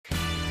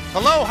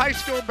Hello, high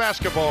school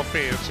basketball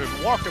fans, and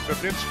welcome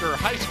to Minster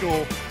High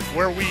School,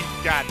 where we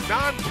got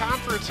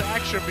non-conference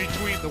action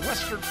between the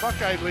Western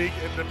Buckeye League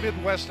and the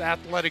Midwest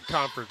Athletic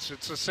Conference.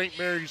 It's the St.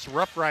 Mary's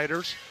Rough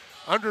Riders,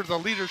 under the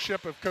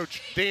leadership of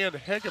Coach Dan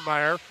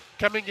Hegemeyer,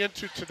 coming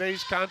into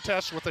today's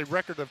contest with a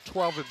record of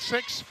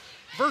 12-6,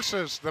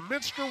 versus the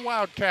Minster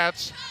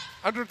Wildcats,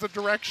 under the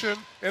direction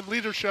and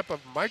leadership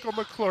of Michael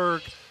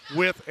McClurg,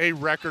 with a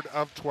record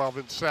of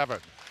 12-7.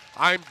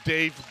 I'm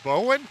Dave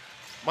Bowen.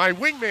 My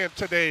wingman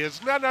today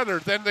is none other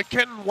than the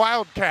Kenton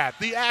Wildcat,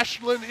 the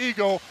Ashland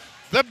Eagle,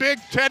 the big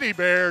teddy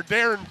bear,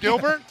 Darren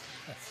Gilbert.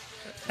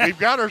 We've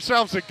got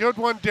ourselves a good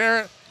one,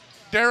 Darren.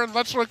 Darren,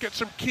 let's look at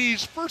some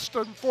keys. First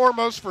and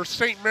foremost for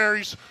St.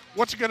 Mary's,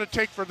 what's it going to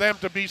take for them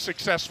to be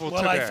successful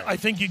today? Well, I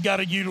think you got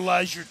to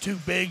utilize your two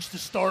bigs to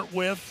start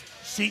with.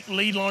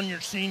 Lead on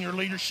your senior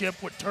leadership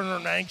with Turner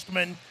and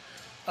Angstman.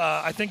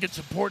 I think it's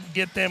important to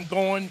get them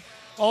going.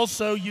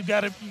 Also, you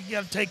got to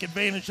take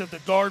advantage of the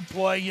guard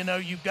play. You know,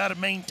 you've got to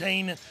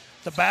maintain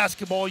the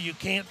basketball. You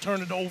can't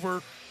turn it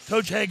over.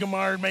 Coach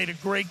Hegemeyer made a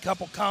great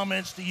couple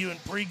comments to you in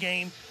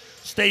pregame,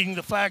 stating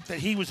the fact that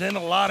he was in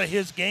a lot of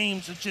his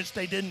games. It's just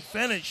they didn't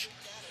finish.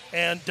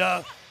 And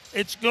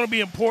it's going to be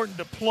important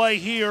to play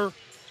here,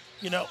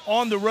 you know,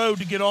 on the road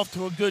to get off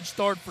to a good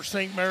start for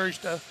St. Mary's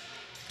to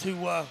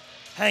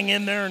hang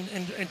in there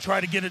and try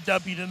to get a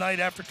W tonight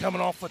after coming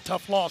off a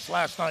tough loss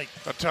last night.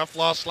 A tough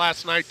loss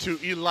last night to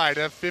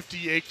Elida,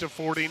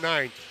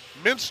 58-49.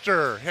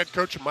 Minster head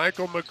coach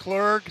Michael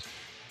McClurg.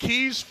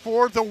 Keys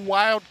for the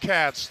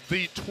Wildcats,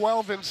 the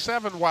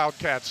 12-7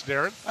 Wildcats,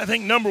 Darren. I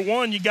think number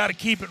one, you got to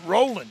keep it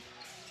rolling.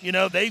 You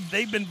know, they've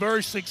been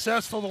very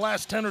successful the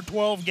last 10 or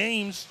 12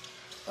 games,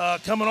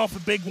 coming off a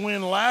big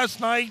win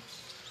last night.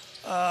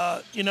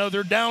 You know,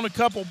 they're down a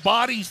couple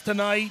bodies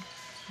tonight,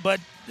 but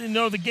you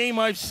know, the game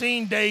I've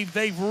seen, Dave,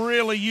 they've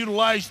really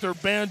utilized their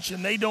bench,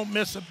 and they don't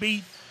miss a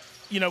beat,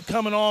 you know,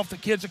 coming off. The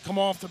kids that come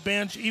off the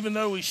bench, even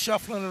though he's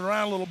shuffling it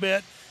around a little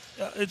bit.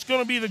 It's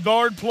going to be the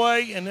guard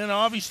play, and then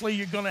obviously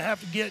you're going to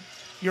have to get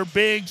your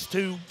bigs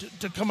to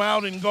come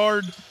out and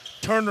guard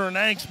Turner and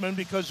Angstman,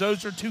 because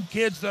those are two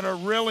kids that are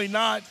really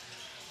not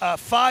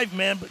five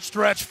men but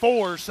stretch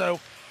four.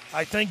 So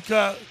I think,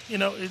 you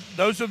know,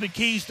 those are the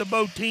keys to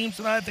both teams,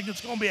 and I think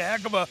it's going to be a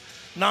heck of a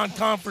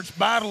non-conference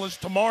battle as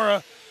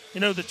tomorrow. You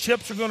know, the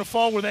chips are going to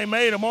fall where they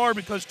may tomorrow,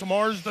 because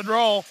tomorrow's the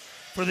draw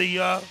for the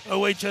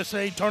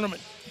OHSA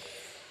tournament.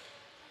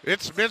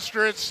 It's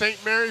Minster at St.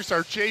 Mary's.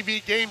 Our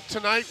JV game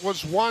tonight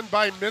was won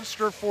by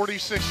Minster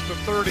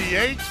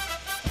 46-38.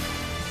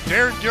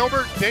 Darren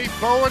Gilbert, Dave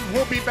Bowen.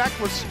 We'll be back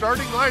with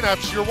starting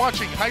lineups. You're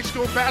watching high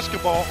school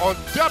basketball on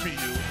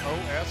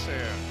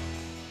WOSN.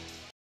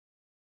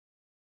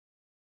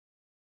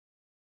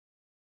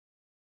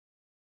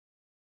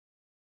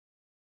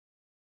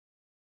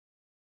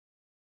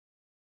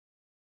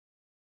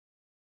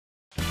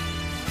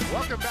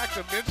 Welcome back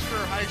to Minster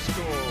High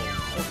School.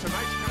 So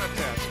tonight's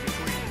contest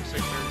between the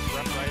St. Mary's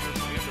Rough Riders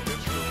and the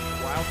Minster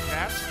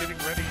Wildcats, getting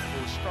ready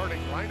for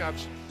starting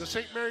lineups. The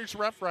St. Mary's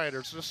Rough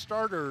Riders, the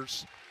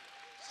starters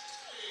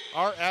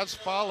are as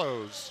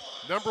follows.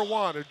 Number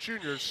one, a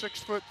junior,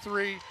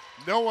 6'3",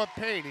 Noah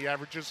Payne. He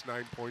averages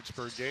 9 points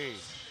per game.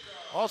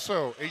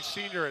 Also, a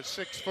senior at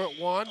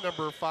 6'1",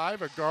 number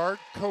 5, a guard,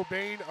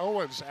 Cobain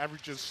Owens,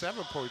 averages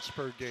 7 points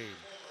per game.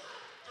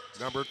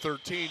 Number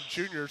 13,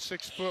 junior,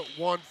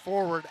 6'1"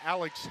 forward,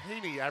 Alex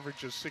Haney,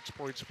 averages 6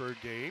 points per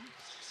game.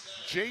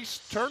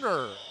 Jace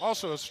Turner,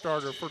 also a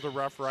starter for the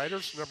Rough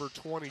Riders. Number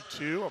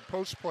 22, a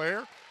post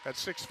player at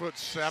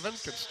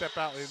 6'7", can step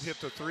out and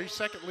hit the three.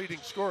 Second leading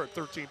scorer at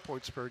 13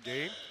 points per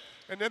game.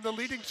 And then the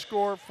leading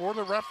scorer for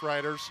the Rough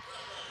Riders,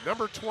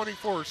 number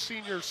 24,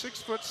 senior,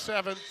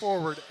 6'7"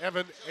 forward,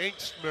 Evan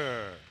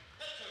Angstman.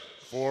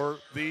 For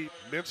the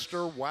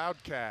Minster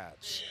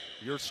Wildcats,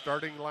 your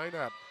starting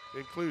lineup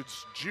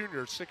includes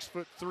junior,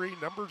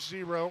 6'3", number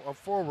 0, a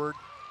forward,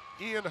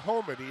 Ian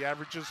Holman. He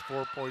averages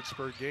 4 points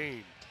per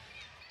game.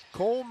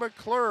 Cole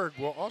McClurg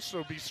will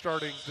also be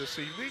starting this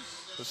evening.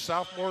 The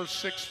sophomore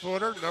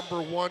 6-footer,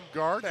 number 1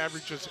 guard,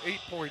 averages 8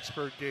 points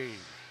per game.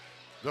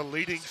 The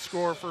leading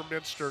scorer for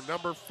Minster,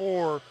 number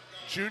 4,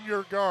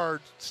 junior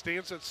guard,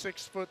 stands at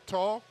 6 foot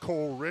tall,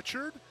 Cole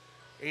Richard.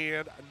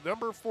 And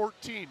number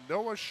 14,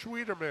 Noah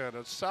Schwederman,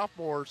 a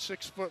sophomore,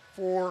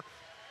 6'4",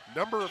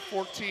 number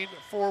 14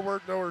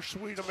 forward, Noah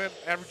Schwederman,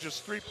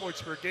 averages 3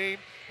 points per game.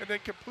 And then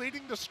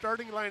completing the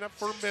starting lineup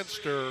for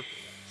Minster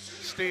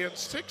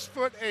stands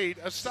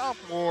 6'8", a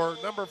sophomore,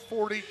 number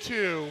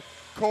 42,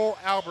 Cole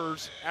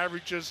Albers,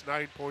 averages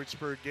 9 points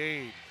per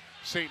game.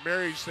 St.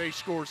 Mary's, they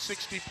score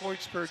 60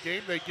 points per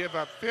game. They give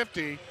up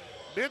 50.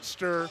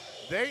 Minster,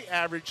 they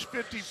average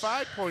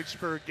 55 points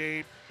per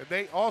game, and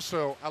they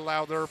also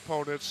allow their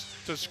opponents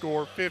to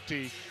score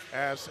 50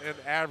 as an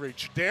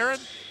average. Darren,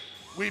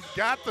 we've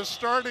got the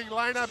starting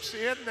lineups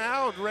in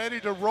now and ready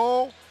to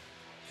roll.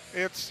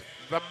 It's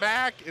the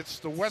MAC, it's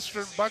the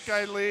Western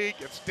Buckeye League,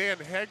 it's Dan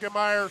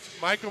Hegemeyer,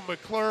 Michael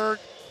McClurg.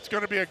 It's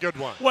going to be a good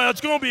one. Well,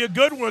 it's going to be a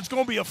good one. It's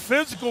going to be a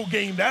physical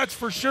game, that's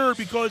for sure,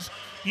 because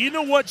you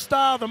know what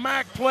style the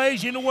MAC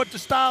plays, you know what the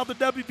style the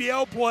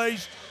WBL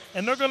plays,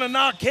 and they're going to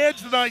knock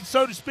heads tonight,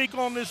 so to speak,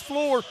 on this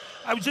floor.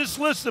 I was just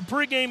listening to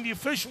pregame, the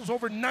officials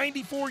over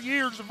 94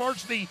 years of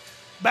varsity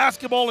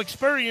basketball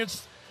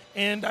experience,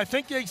 and I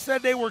think they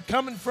said they were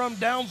coming from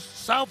down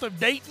south of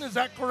Dayton. Is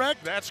that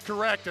correct? That's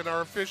correct, and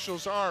our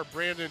officials are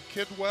Brandon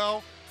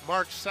Kidwell,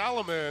 Mark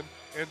Salomon,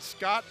 and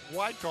Scott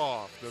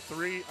Wyckoff, the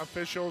three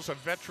officials, a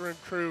veteran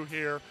crew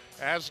here,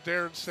 as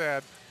Darren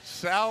said,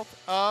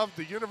 south of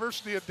the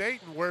University of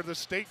Dayton, where the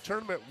state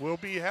tournament will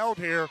be held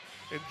here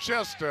in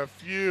just a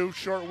few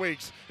short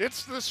weeks.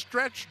 It's the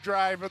stretch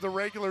drive of the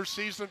regular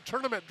season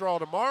tournament draw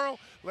tomorrow.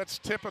 Let's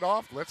tip it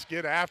off. Let's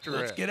get after it.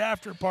 Let's get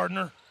after it,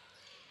 partner.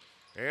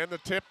 And the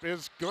tip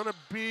is going to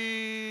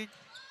be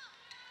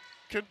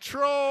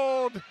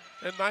controlled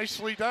and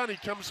nicely done. He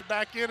comes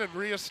back in and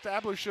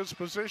reestablishes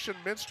position.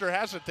 Minster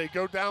has it. They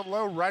go down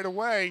low right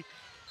away,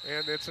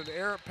 and it's an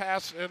errant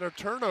pass and a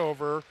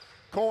turnover.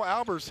 Cole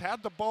Albers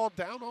had the ball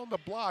down on the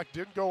block,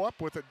 didn't go up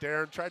with it,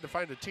 Darren, tried to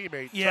find a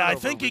teammate. Yeah, I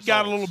think he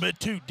got a little bit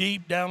too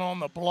deep down on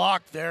the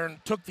block there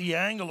and took the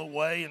angle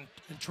away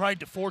and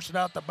tried to force it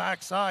out the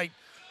backside.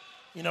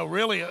 You know,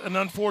 really an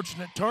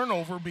unfortunate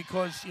turnover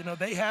because, you know,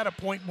 they had a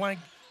point-blank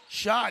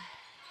shot,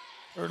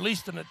 or at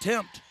least an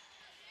attempt.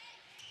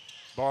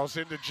 Ball's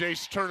into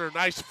Jace Turner.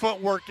 Nice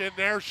footwork in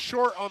there.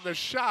 Short on the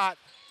shot.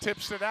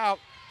 Tips it out.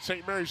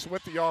 St. Mary's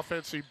with the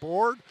offensive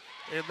board.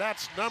 And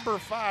that's number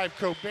 5.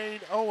 Cobain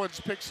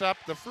Owens picks up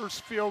the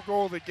first field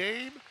goal of the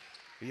game.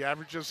 He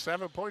averages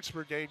 7 points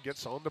per game,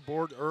 gets on the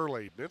board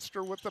early.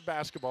 Minster with the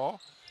basketball.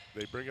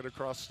 They bring it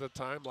across the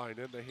timeline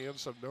in the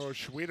hands of Noah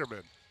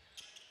Schwederman.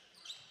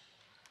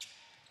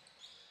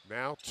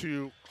 Now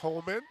to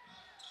Holman.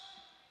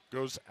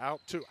 Goes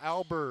out to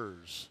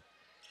Albers.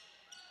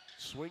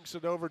 Swings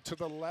it over to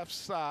the left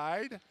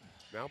side.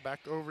 Now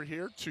back over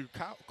here to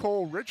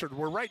Cole Richard.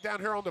 We're right down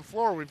here on the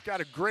floor. We've got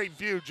a great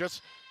view.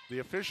 Just the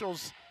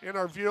officials in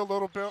our view a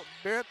little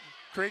bit,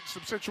 create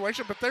some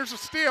situation. But there's a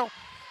steal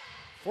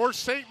for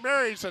St.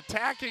 Mary's.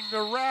 Attacking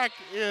the rack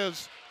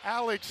is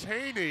Alex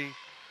Haney.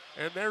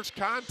 And there's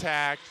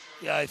contact.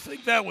 Yeah, I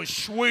think that was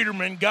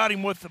Schwederman. Got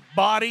him with the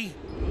body.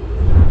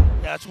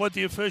 That's what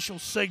the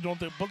officials signaled.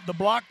 The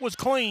block was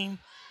clean.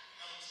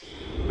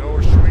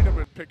 Noah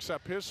Schwederman picks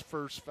up his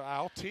first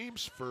foul,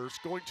 team's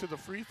first. Going to the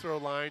free throw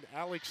line,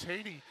 Alex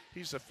Haney.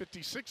 He's a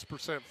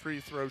 56% free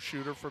throw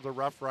shooter for the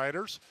Rough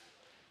Riders.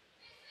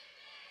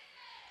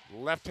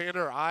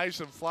 Left-hander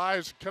eyes and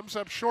flies, comes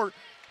up short.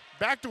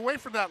 Backed away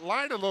from that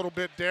line a little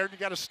bit, Darren. You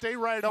got to stay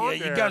right on there.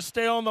 Yeah, you got to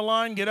stay on the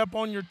line, get up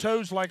on your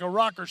toes like a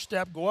rocker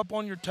step, go up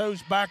on your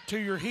toes, back to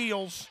your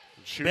heels,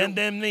 bend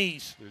them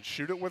knees. And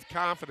shoot it with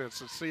confidence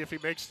and see if he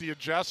makes the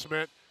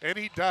adjustment. And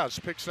he does.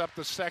 Picks up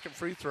the second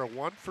free throw.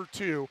 1 for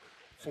 2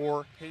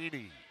 for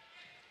Haney.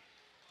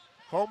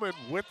 Holman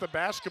with the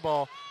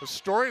basketball. A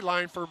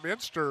storyline for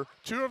Minster.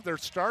 2 of their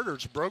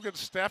starters, Brogan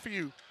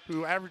Steffi,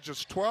 who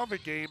averages 12 a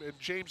game, and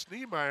James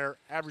Niemeyer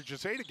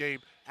averages 8 a game,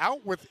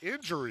 out with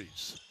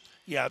injuries.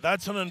 Yeah,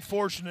 that's an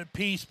unfortunate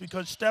piece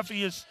because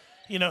Steffi is,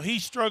 you know, he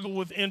struggled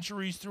with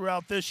injuries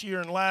throughout this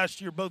year and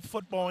last year, both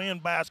football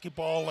and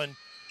basketball, and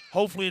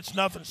hopefully it's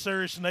nothing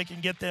serious and they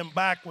can get them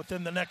back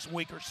within the next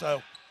week or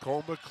so.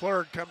 Cole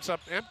McClure comes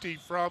up empty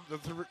from the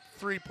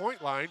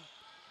three-point line.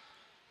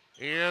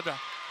 And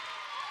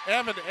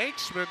Evan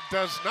Anksman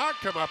does not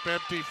come up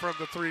empty from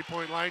the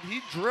three-point line.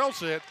 He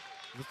drills it.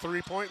 The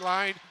three-point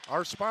line,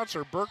 our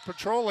sponsor, Burke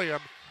Petroleum,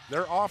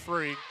 they're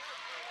offering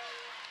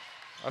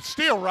a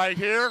steal right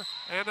here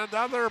and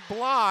another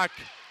block.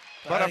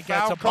 But I think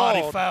that's a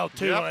body foul,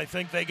 too, and I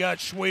think they got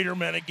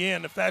Schwederman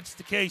again. If that's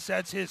the case,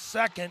 that's his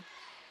second.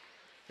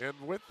 And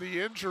with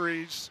the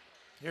injuries,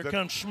 here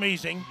comes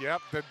Schmeezing.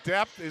 Yep, the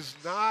depth is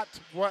not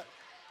what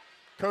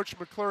Coach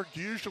McClure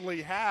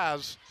usually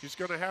has. He's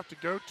going to have to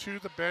go to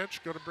the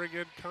bench, going to bring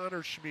in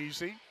Connor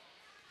Schmeezing.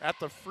 At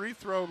the free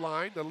throw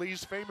line, the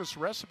Lee's Famous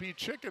Recipe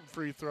Chicken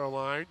free throw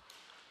line,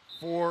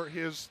 for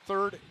his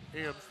third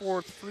and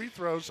fourth free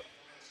throws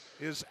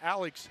is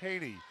Alex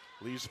Haney.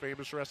 Lee's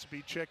Famous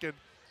Recipe Chicken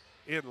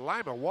in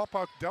Lima,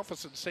 Wapak,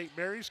 Delphus, and St.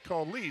 Mary's.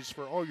 Call Lee's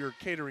for all your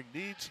catering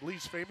needs.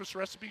 Lee's Famous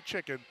Recipe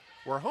Chicken,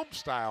 where home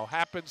style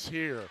happens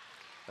here.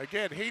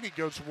 Again, Haney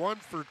goes 1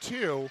 for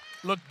 2.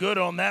 Looked good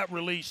on that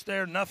release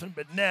there, nothing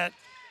but net.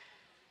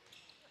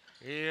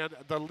 And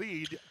the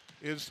lead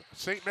is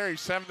St. Mary's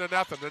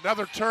 7-0.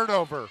 Another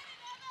turnover.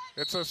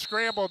 It's a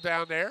scramble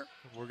down there.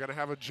 We're going to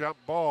have a jump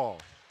ball.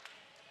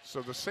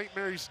 So the St.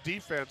 Mary's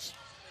defense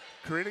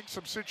creating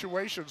some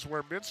situations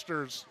where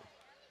Minster's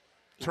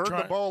turned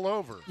the ball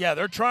over. Yeah,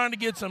 they're trying to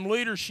get some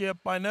leadership.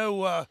 I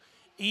know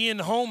Ian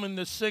Holman,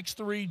 the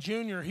 6'3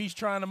 junior, he's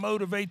trying to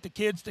motivate the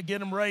kids to get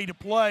them ready to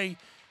play.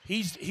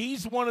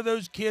 He's one of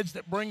those kids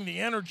that bring the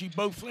energy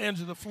both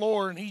ends of the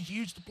floor, and he's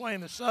used to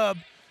playing the sub.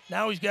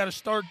 Now he's got to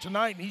start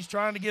tonight, and he's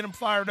trying to get them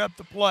fired up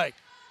to play.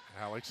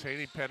 Alex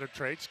Haney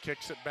penetrates,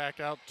 kicks it back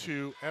out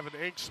to Evan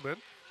Anksman.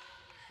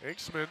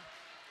 Anksman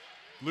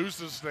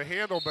loses the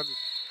handle, but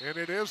And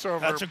it is over.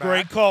 That's a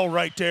great call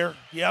right there.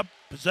 Yep,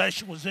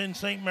 possession was in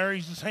St.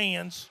 Mary's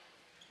hands.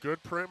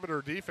 Good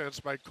perimeter defense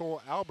by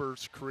Cole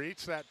Albers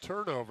creates that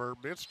turnover.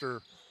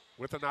 Minster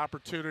with an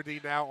opportunity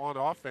now on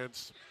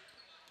offense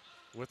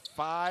with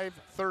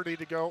 5:30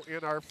 to go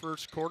in our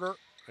first quarter.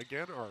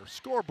 Again, our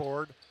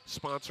scoreboard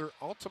sponsor,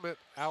 Ultimate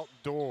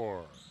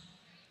Outdoor.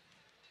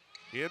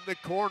 In the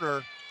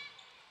corner,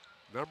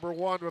 number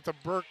one with a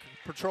Burke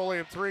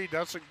Petroleum 3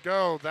 doesn't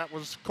go. That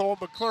was Cole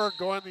McClure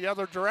going the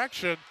other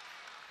direction.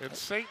 And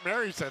St.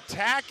 Mary's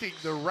attacking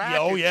the rack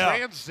in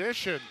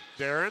transition,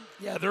 Darren.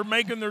 Yeah, they're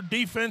making their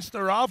defense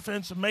their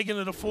offense and making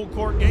it a full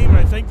court game.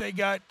 I think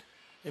it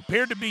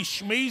appeared to be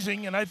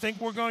schmeezing, and I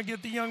think we're going to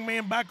get the young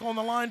man back on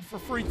the line for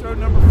free throw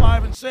number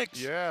 5 and 6.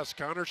 Yes,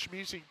 Connor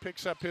Schmeezing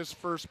picks up his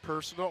first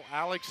personal.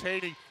 Alex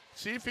Haney,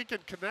 see if he can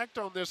connect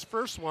on this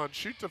first one.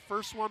 Shoot the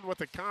first one with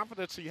the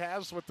confidence he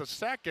has with the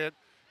second,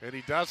 and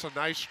he does a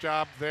nice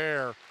job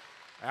there.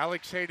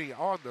 Alex Haney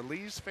on the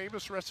Lee's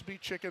Famous Recipe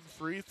Chicken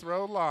free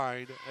throw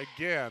line.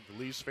 Again,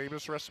 Lee's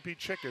Famous Recipe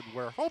Chicken,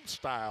 where home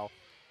style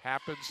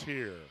happens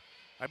here.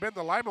 I've been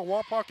to Lima,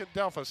 Walpock, and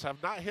Delphus.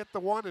 Have not hit the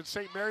one in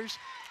St. Mary's.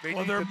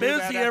 They're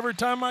busy every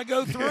time I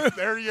go through.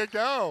 There you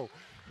go.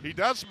 He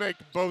does make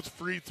both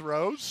free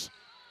throws.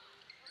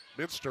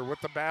 Minster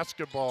with the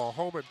basketball.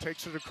 Holman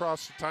takes it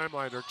across the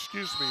timeline. Or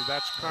excuse me,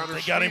 that's Connor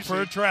They got him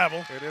for a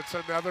travel. And it's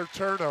another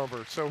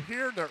turnover. So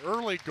here in the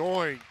early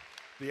going,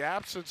 the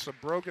absence of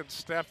Brogan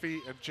Steffi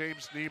and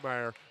James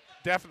Niemeyer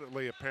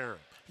definitely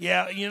apparent.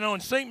 Yeah,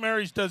 and St.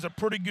 Mary's does a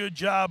pretty good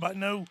job. I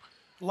know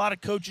a lot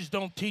of coaches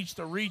don't teach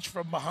the reach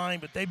from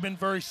behind, but they've been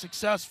very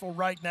successful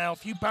right now.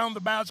 If you pound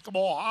the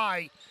basketball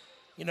high,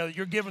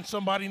 you're giving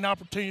somebody an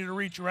opportunity to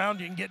reach around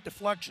you and get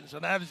deflections,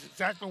 and that is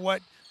exactly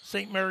what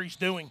St. Mary's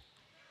doing.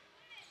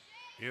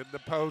 In the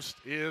post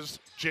is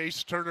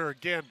Jace Turner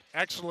again.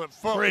 Excellent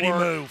footwork. Pretty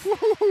move.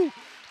 Woo-hoo-hoo.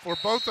 For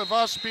both of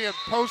us being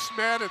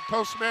postmen and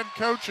postmen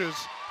coaches,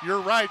 you're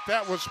right,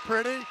 that was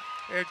pretty.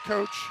 And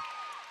Coach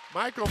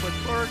Michael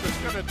McClure is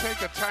going to take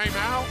a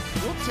timeout.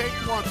 We'll take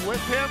one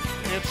with him.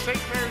 It's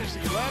St. Mary's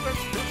 11,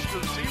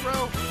 Minster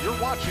 0.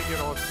 You're watching it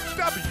on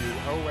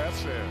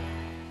WOSN.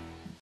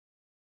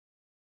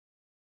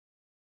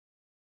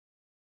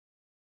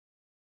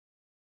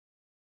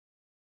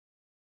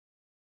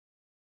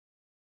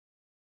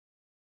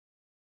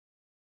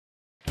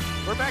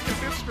 We're back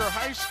at Minster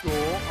High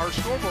School. Our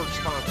scoreboard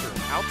sponsor,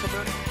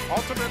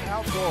 Ultimate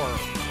Outdoor.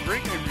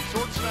 Bring a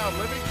resort-style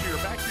living to your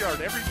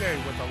backyard every day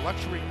with a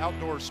luxury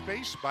outdoor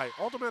space by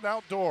Ultimate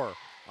Outdoor.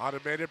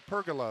 Automated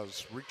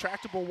pergolas,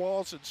 retractable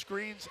walls and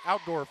screens,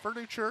 outdoor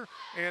furniture,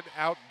 and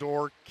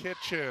outdoor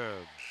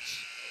kitchens.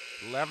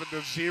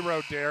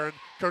 11-0, Darren.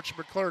 Coach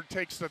McClure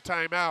takes the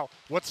timeout.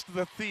 What's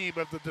the theme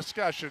of the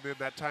discussion in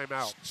that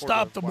timeout?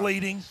 Stop the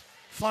bleeding.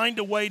 Find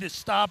a way to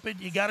stop it.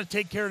 You got to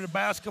take care of the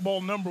basketball,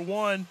 number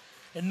one.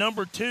 And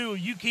number two,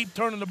 you keep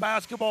turning the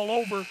basketball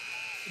over.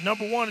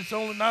 Number one, it's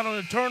only not on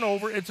a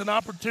turnover. It's an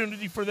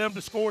opportunity for them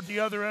to score at the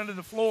other end of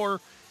the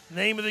floor. The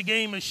name of the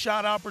game is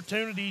shot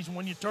opportunities.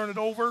 When you turn it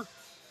over,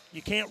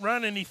 you can't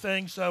run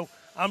anything. So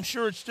I'm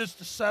sure it's just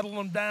to settle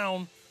them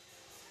down.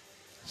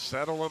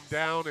 Settle them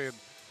down, and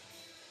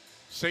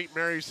St.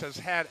 Mary's has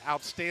had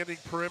outstanding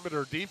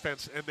perimeter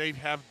defense, and they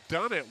have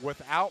done it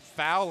without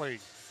fouling.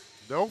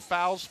 No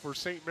fouls for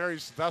St.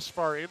 Mary's thus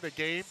far in the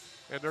game.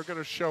 And they're going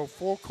to show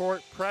full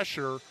court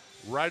pressure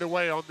right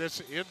away on this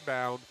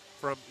inbound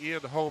from Ian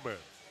Holman.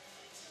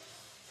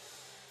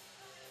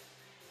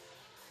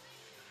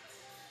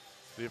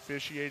 The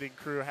officiating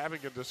crew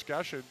having a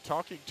discussion,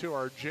 talking to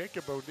our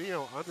Jacob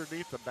O'Neill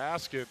underneath the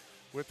basket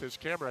with his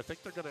camera. I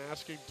think they're going to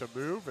ask him to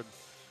move, and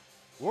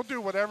we'll do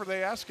whatever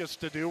they ask us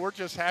to do. We're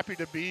just happy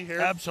to be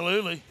here.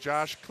 Absolutely.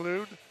 Josh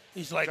Clune.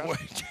 He's like,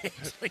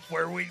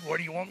 where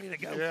do you want me to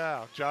go?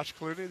 Yeah, Josh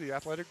Clooney, the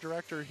athletic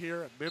director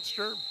here at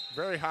Minster.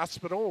 Very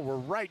hospitable. We're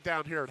right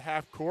down here at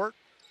half court.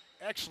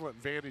 Excellent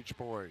vantage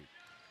point.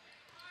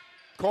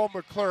 Cole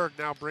McClure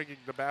now bringing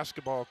the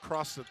basketball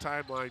across the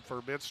timeline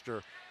for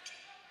Minster.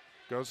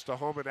 Goes to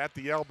Holman at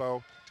the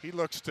elbow. He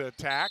looks to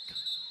attack.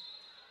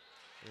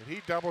 And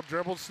he double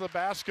dribbles the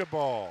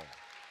basketball.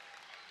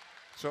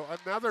 So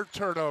another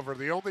turnover.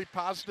 The only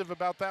positive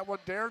about that one,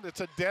 Darren, it's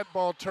a dead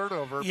ball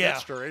turnover. Yeah.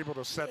 Minster able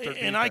to set their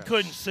defense. And I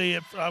couldn't see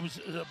it. I was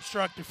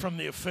obstructed from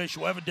the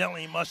official.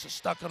 Evidently, he must have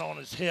stuck it on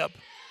his hip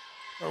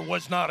or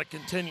was not a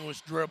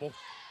continuous dribble.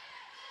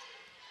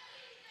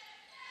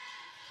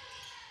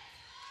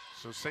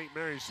 So St.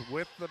 Mary's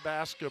with the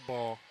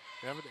basketball.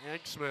 Evan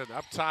Enksman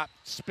up top,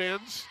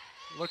 spins,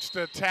 looks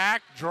to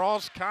attack,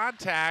 draws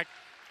contact,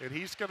 and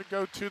he's going to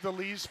go to the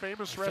Lee's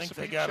Famous Recipe. I think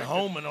they got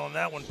Holman on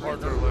that one,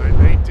 partner.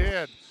 They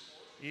did.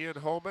 Ian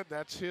Holman,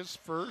 that's his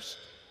first,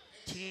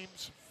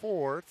 team's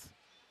fourth.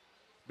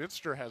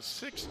 Minster has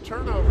 6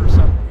 turnovers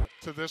up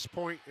to this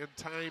point in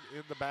time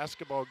in the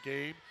basketball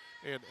game.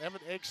 And Evan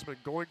Enksman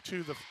going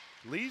to the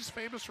Lee's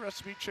Famous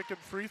Recipe Chicken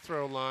free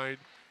throw line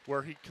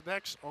where he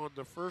connects on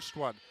the first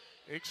one.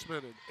 Enksman,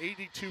 an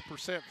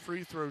 82%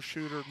 free throw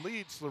shooter,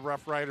 leads the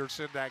Rough Riders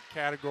in that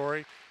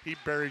category. He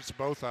buries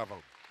both of them.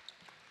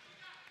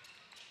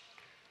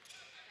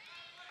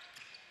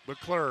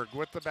 McClurg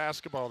with the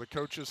basketball, the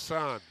coach's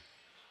son.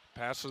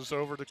 Passes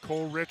over to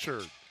Cole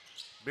Richard.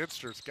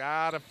 Minster's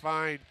got to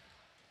find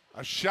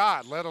a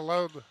shot, let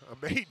alone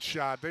a made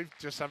shot. They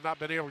just have not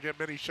been able to get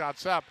many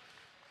shots up.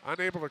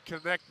 Unable to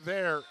connect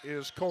there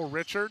is Cole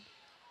Richard.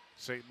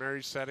 St.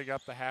 Mary's setting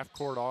up the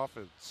half-court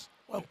offense.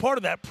 Well, part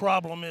of that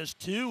problem is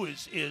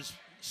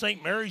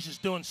St. Mary's is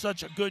doing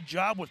such a good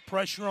job with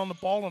pressure on the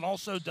ball and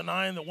also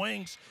denying the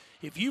wings.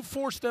 If you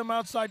force them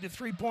outside the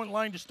three-point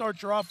line to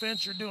start your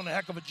offense, you're doing a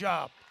heck of a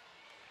job.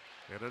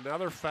 And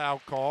another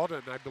foul called,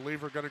 and I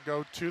believe we're going to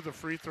go to the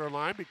free throw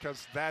line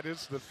because that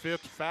is the 5th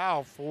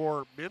foul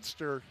for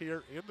Minster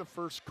here in the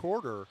first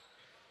quarter.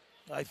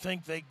 I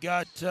think they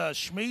got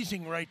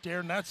Schmeezing right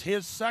there, and that's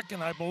his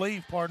second, I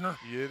believe, partner.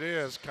 It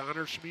is.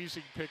 Connor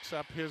Schmeezing picks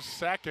up his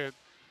second,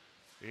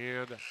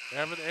 and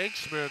Evan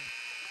Ekesman,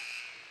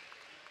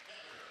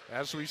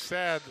 as we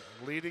said,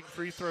 leading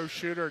free throw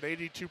shooter at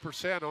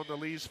 82% on the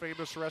Lee's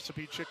Famous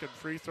Recipe Chicken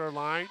free throw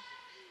line.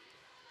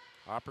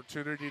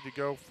 Opportunity to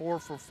go 4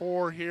 for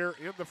 4 here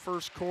in the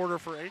first quarter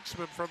for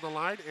Ekesman from the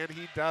line, and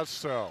he does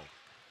so.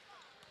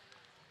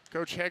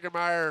 Coach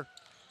Hagemeyer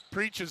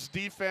preaches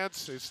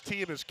defense. His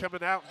team is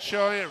coming out and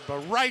showing it, but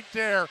right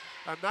there,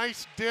 a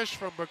nice dish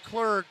from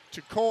McClurg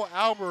to Cole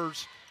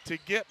Albers to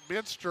get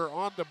Minster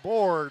on the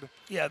board.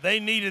 Yeah, they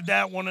needed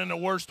that one in the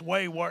worst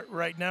way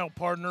right now,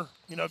 partner.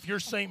 You know, if you're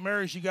St.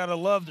 Mary's, you got to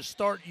love the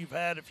start you've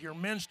had. If you're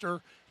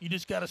Minster, you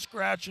just got to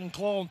scratch and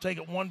claw and take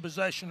it one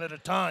possession at a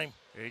time.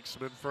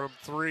 Ekesman from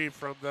 3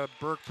 from the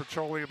Burke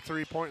Petroleum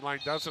three-point line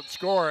doesn't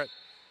score it.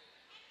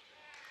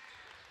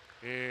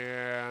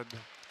 And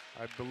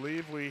I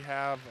believe we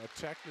have a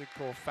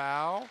technical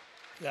foul.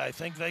 Yeah, I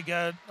think they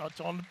got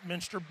it's on the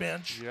Minster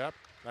bench. Yep,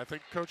 I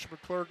think Coach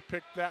McClurg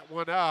picked that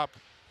one up.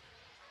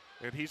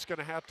 And he's going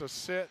to have to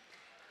sit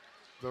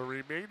the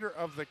remainder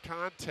of the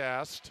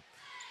contest,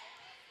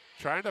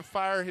 trying to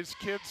fire his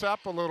kids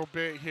up a little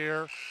bit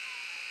here.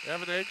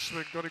 Evan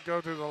Ekesman going to go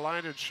to the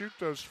line and shoot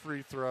those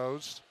free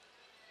throws.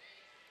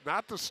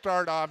 Not the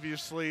start,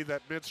 obviously,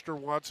 that Minster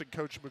wants and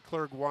Coach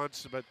McClurg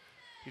wants, but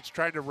he's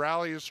trying to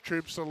rally his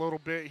troops a little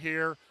bit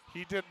here.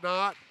 He did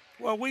not.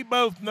 Well, we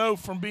both know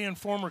from being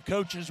former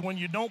coaches, when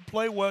you don't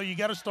play well, you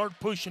got to start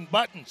pushing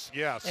buttons.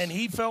 Yes. And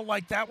he felt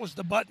like that was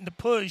the button to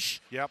push.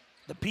 Yep.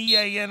 The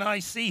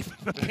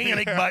PANIC, the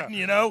panic button,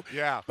 you know?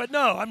 Yeah. But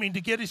no, I mean,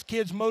 to get his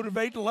kids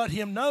motivated, to let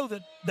him know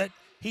that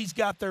he's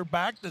got their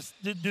back,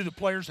 do the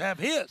players have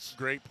his?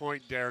 Great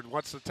point, Darren.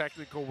 Once the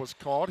technical was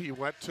called, he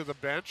went to the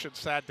bench and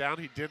sat down.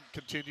 He didn't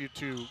continue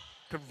to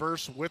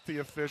converse with the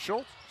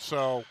official.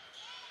 So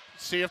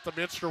see if the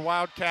Minster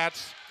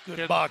Wildcats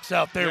Good box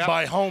out there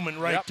by Holman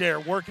right there,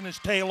 working his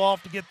tail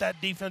off to get that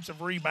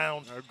defensive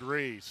rebound.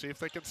 Agree. See if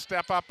they can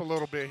step up a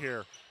little bit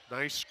here.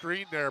 Nice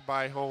screen there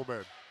by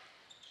Holman.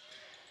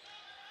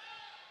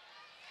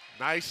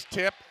 Nice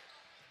tip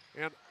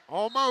and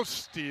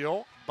almost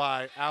steal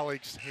by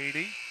Alex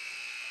Haney.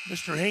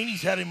 Mr.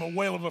 Haney's had him a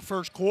whale of a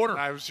first quarter.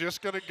 I was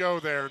just going to go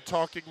there.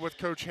 Talking with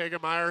Coach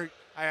Hagemeyer,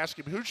 I asked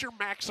him, who's your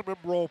maximum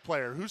role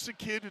player? Who's the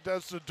kid who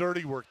does the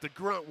dirty work, the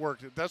grunt work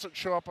that doesn't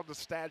show up on the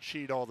stat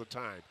sheet all the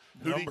time?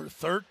 Number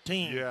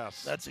 13.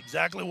 Yes. That's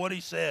exactly what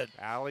he said.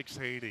 Alex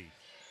Haney.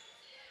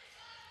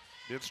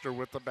 Minster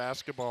with the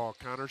basketball.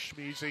 Connor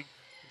Schmeezing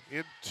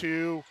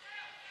into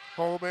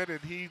Holman,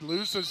 and he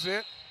loses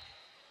it.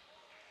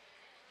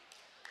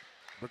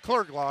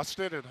 McClurg lost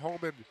it, and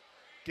Holman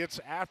gets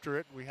after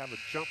it. We have a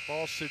jump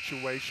ball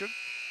situation.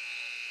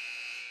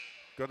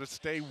 Going to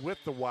stay with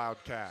the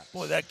Wildcats.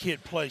 Boy, that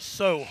kid plays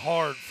so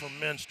hard for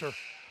Minster.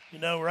 You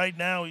know, right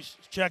now he's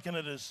checking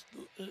at his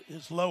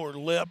lower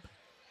lip.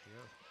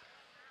 Yeah.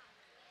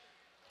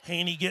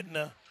 Haney getting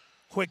a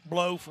quick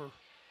blow for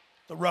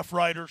the Rough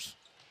Riders.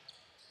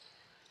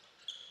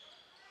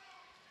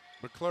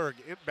 McClurg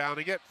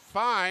inbounding it,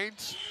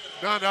 finds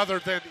none other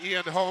than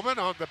Ian Holman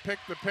on the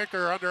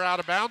picker under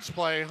out of bounds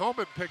play.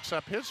 Holman picks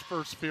up his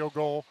first field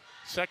goal,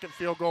 second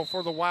field goal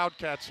for the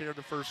Wildcats here in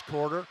the first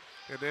quarter.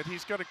 And then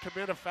he's going to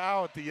commit a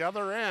foul at the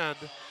other end.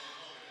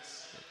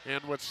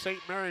 And with St.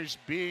 Mary's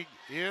being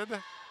in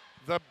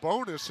the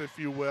bonus, if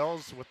you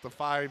will, with the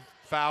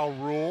 5-foul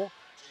rule,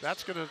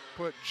 that's going to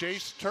put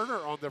Jace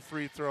Turner on the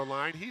free throw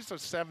line. He's a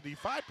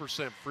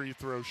 75% free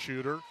throw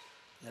shooter.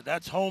 Yeah,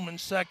 that's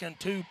Holman's second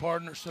too,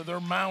 partner, so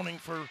they're mounting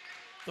for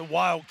the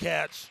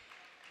Wildcats.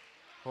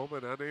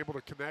 Holman unable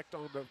to connect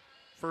on the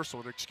first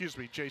one.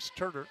 Jace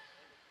Turner.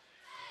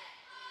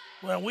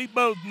 Well, we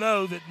both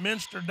know that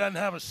Minster doesn't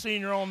have a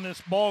senior on this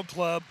ball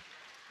club,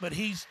 but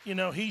he's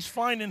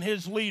finding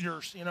his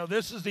leaders. You know,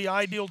 this is the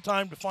ideal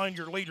time to find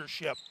your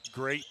leadership.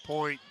 Great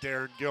point,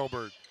 Darren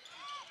Gilbert.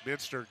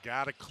 Minster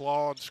got to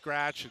claw and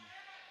scratch and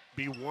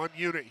be one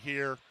unit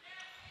here.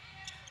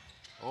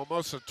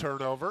 Almost a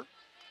turnover.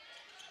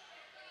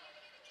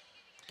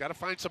 Got to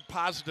find some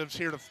positives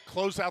here to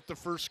close out the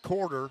first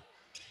quarter.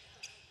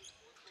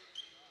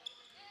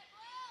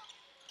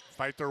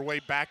 Fight their way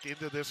back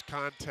into this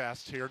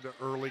contest here in the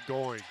early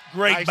going.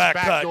 Great nice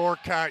backdoor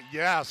cut,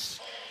 yes.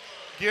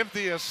 Give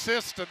the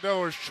assist to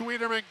Noah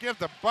Schwederman. Give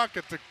the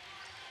bucket to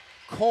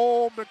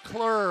Cole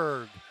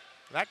McClurg.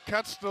 That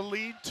cuts the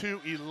lead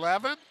to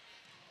 11.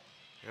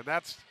 And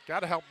that's got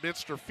to help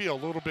Minster feel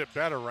a little bit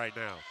better right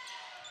now.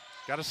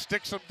 Got to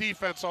stick some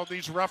defense on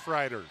these Rough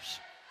Riders.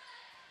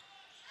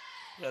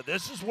 Yeah,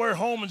 this is where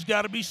Holman's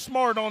got to be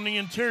smart on the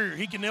interior.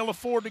 He can ill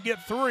afford to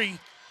get 3.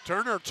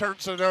 Turner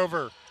turns it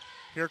over.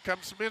 Here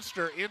comes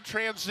Minster in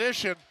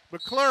transition.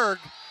 McClurg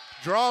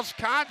draws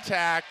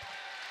contact,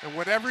 and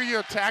whenever you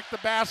attack the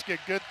basket,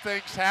 good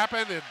things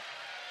happen. And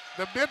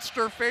the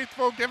Minster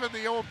faithful giving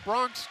the old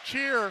Bronx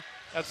cheer,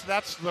 as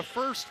that's the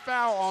first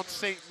foul on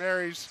St.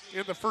 Mary's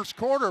in the first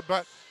quarter.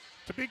 But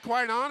to be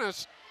quite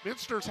honest,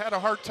 Minster's had a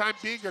hard time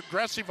being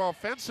aggressive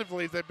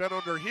offensively. They've been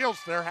on their heels.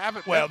 They've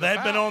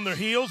been on their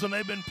heels, and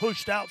they've been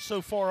pushed out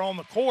so far on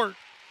the court.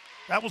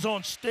 That was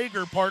on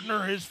Steger,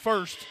 partner, his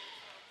first,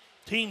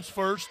 team's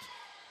first.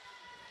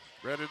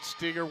 Brennan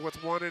Steger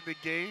with 1 in the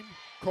game.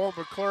 Cole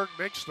McClurg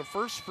makes the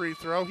first free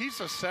throw. He's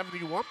a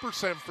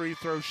 71% free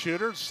throw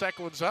shooter.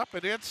 Second one's up,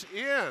 and it's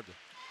in.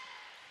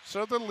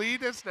 So the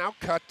lead is now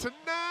cut to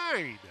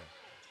 9.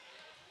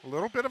 A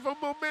little bit of a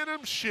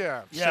momentum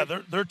shift. Yeah,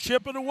 they're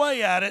chipping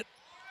away at it.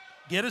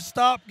 Get a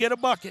stop, get a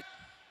bucket.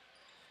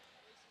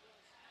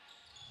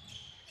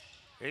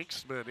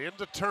 Inksman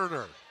into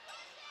Turner.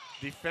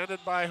 Defended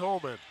by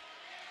Holman.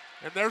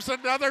 And there's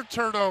another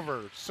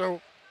turnover.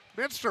 So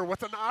Minster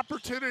with an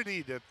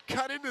opportunity to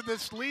cut into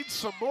this lead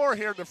some more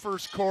here in the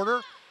first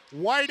quarter.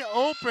 Wide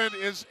open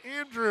is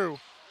Andrew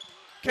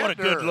Kentner. What a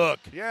good look.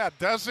 Yeah,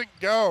 doesn't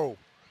go.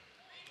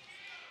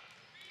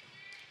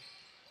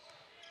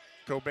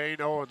 Cobain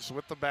Owens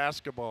with the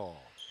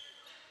basketball.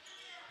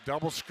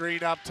 Double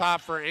screen up top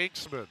for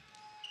Inksman.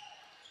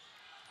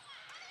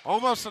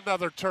 Almost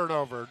another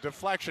turnover.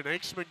 Deflection.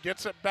 Inksman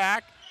gets it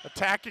back,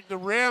 attacking the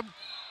rim.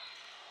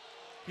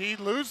 He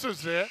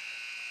loses it.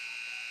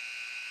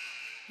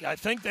 Yeah, I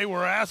think they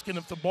were asking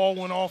if the ball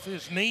went off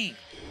his knee.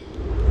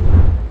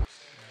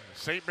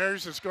 St.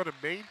 Mary's is going to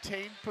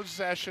maintain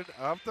possession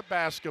of the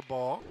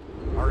basketball.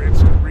 Our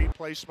instant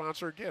replay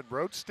sponsor again,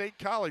 Rhodes State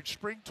College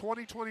Spring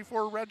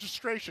 2024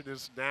 registration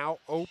is now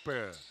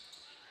open.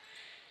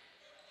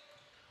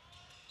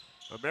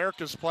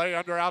 America's play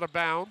under out of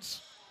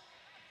bounds.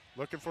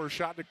 Looking for a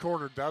shot in the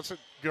corner, doesn't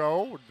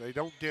go. They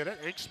don't get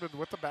it. Inksman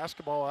with the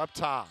basketball up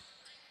top.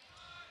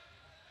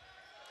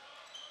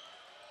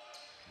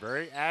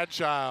 Very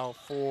agile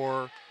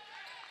for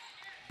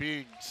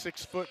being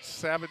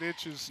 6'7" tall.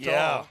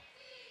 Yeah.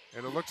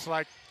 And it looks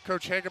like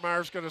Coach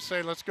Hagemeyer's going to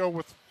say, let's go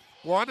with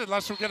 1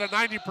 unless we get a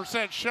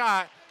 90%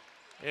 shot.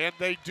 And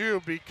they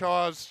do,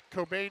 because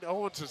Cobain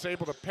Owens is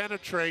able to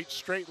penetrate,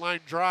 straight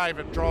line drive,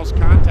 and draws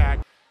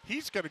contact.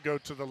 He's going to go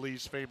to the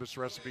Lee's famous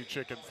recipe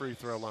chicken free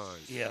throw line.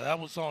 Yeah, that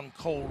was on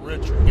Cole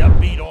Richard.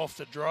 Got beat off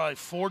the drive.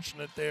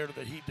 Fortunate there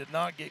that he did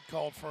not get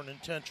called for an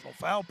intentional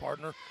foul,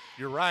 partner.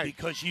 You're right.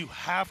 Because you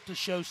have to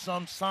show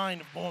some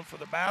sign of going for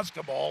the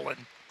basketball. And,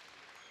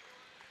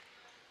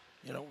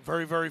 you know,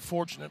 very, very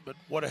fortunate. But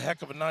what a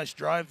heck of a nice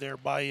drive there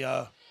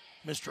by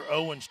Mr.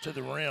 Owens to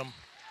the rim.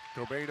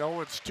 Cobain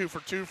Owens 2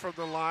 for 2 from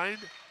the line.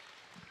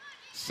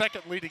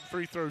 Second leading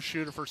free throw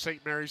shooter for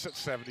St. Mary's at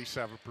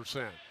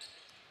 77%.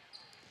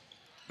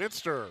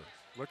 Minster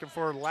looking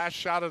for the last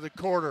shot of the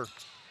quarter.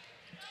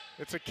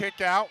 It's a kick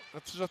out.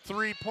 It's a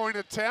 3-point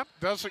attempt.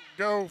 Doesn't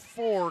go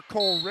for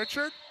Cole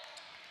Richard.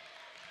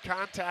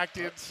 Contact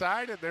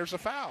inside, and there's a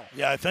foul.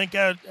 Yeah, I think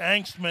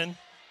Angstman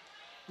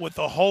with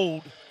the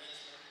hold.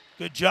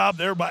 Good job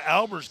there by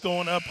Albers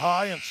going up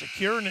high and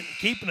securing it and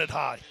keeping it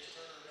high.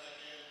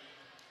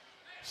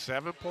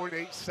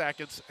 7.8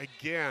 seconds.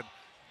 Again,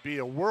 be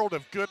a world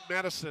of good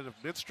medicine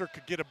if Minster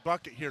could get a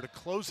bucket here to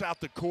close out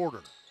the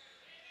quarter.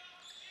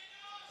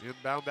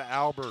 Inbound to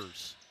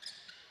Albers.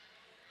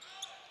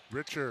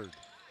 Richard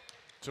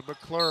to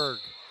McClurg.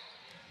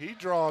 He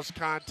draws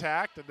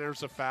contact, and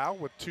there's a foul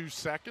with 2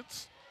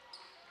 seconds.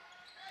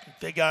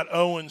 They got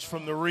Owens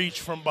from the reach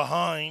from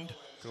behind.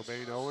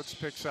 Cobain Owens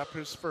picks up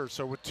his first.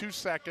 So with 2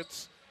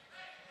 seconds,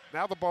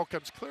 now the ball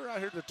comes clear out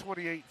here to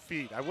 28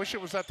 feet. I wish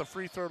it was at the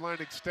free throw line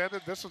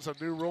extended. This is a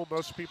new rule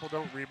most people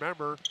don't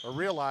remember or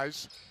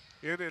realize.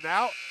 In and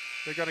out.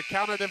 They're going to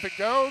count it if it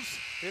goes.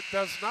 It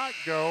does not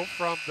go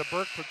from the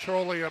Burke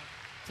Petroleum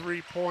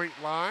 3-point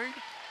line.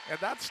 And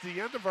that's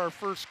the end of our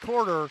first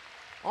quarter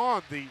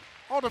on the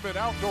Ultimate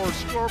Outdoor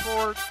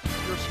Scoreboard.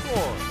 Your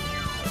score,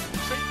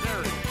 St.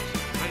 Mary's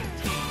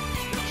 19,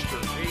 Minster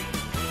 8.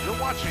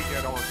 You're watching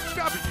it on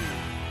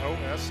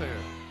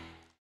WOSN.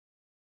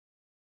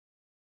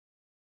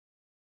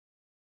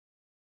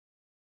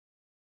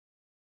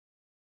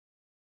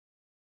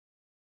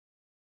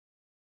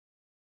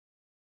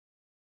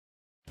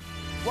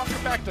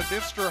 Welcome back to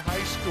Minster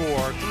High School.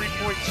 Our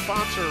 3-point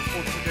sponsor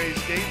for today's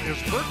game is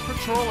Burke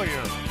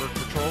Petroleum. Burke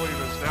Petroleum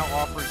is now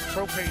offering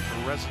propane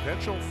for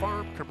residential,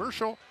 farm,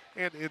 commercial,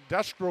 and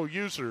industrial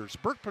users.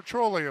 Burke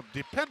Petroleum,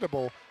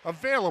 dependable,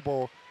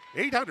 available,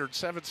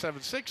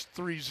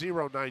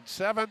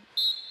 800-776-3097.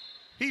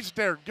 He's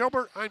Darren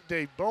Gilbert. I'm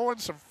Dave Bowen.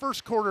 Some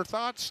first quarter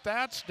thoughts,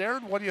 stats.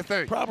 Darren, what do you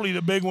think? Probably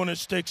the big one that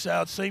sticks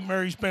out. St.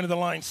 Mary's been to the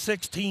line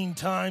 16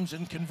 times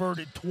and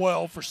converted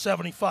 12 for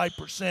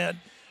 75%.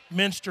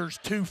 Minster's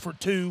 2 for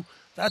 2.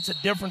 That's a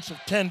difference of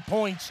 10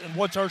 points. And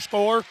what's our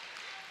score?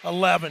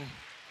 11.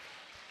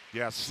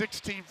 Yeah,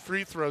 16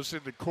 free throws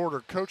in the quarter.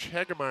 Coach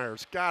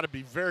Hegemeyer's got to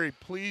be very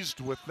pleased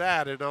with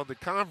that. And on the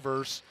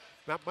converse,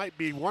 that might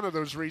be one of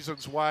those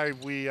reasons why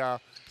we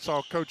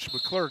saw Coach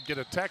McClure get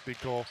a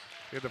technical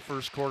in the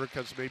first quarter,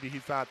 because maybe he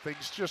thought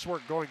things just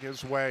weren't going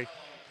his way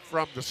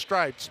from the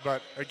stripes.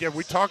 But again,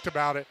 we talked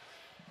about it.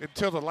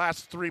 Until the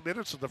last 3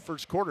 minutes of the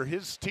first quarter,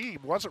 his team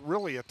wasn't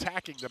really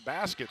attacking the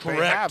basket.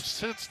 Correct. They have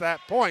since that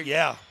point.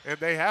 Yeah. And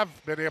they have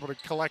been able to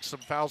collect some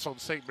fouls on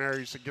St.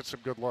 Mary's and get some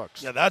good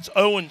looks. Yeah, that's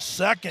Owen's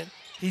second.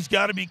 He's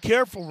got to be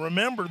careful.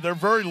 Remember, they're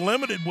very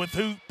limited with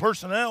who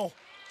personnel,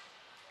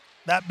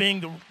 that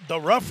being the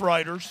Rough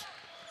Riders.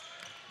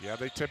 Yeah,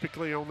 they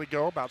typically only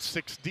go about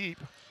 6 deep.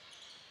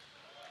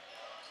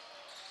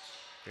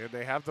 And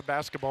they have the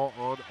basketball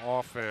on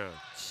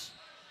offense.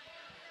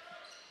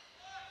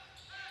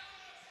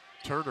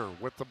 Turner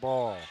with the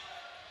ball.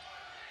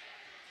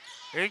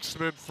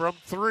 Engstman from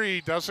 3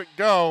 doesn't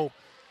go.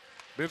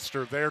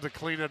 Minster there to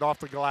clean it off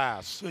the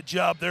glass. Good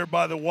job there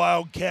by the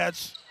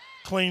Wildcats,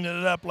 cleaning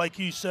it up, like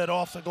you said,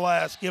 off the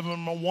glass, giving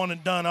them a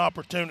one-and-done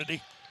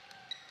opportunity.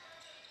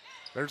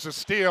 There's a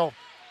steal.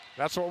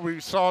 That's what we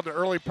saw in the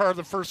early part of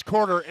the first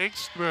quarter.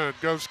 Engstman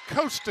goes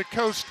coast to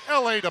coast,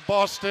 LA to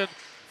Boston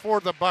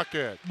for the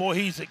bucket. Boy,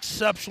 he's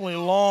exceptionally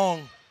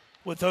long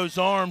with those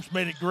arms,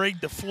 made a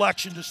great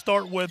deflection to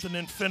start with and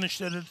then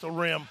finished it at the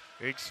rim.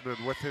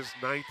 Engstman with his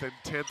 9th and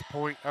 10th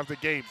point of the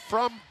game.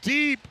 From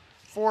deep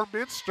for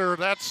Minster,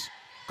 that's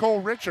Cole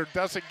Richard,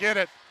 doesn't get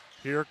it.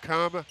 Here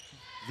come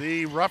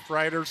the Rough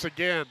Riders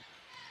again.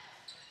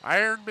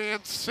 Iron Man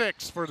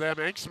 6 for them.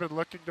 Engstman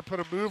looking to put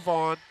a move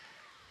on.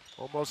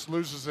 Almost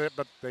loses it,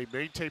 but they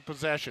maintain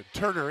possession.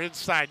 Turner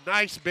inside,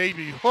 nice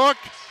baby hook.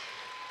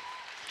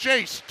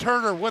 Jace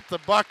Turner with the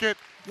bucket.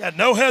 Yeah,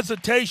 no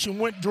hesitation,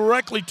 went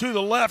directly to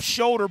the left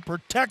shoulder,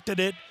 protected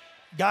it,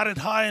 got it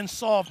high and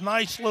soft.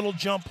 Nice little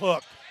jump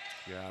hook.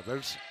 Yeah,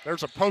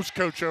 there's a post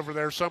coach over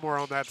there somewhere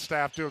on that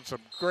staff doing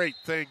some great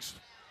things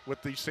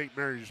with these St.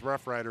 Mary's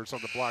Rough Riders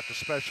on the block,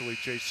 especially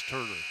Jace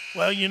Turner.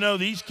 Well, you know,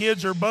 these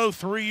kids are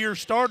both 3-year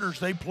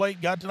starters. They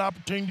got an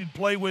opportunity to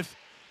play with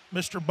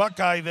Mr.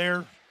 Buckeye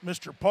there,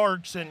 Mr.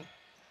 Parks, and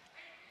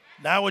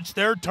now it's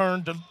their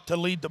turn to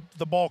lead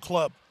the ball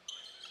club.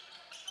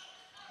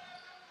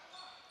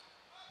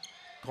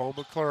 Cole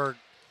McClure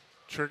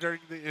triggering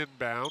the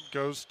inbound,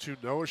 goes to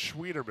Noah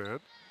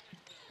Schwieterman.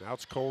 Now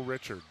it's Cole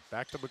Richard.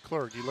 Back to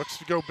McClure. He looks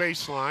to go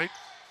baseline.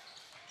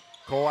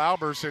 Cole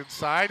Albers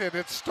inside, and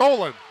it's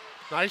stolen.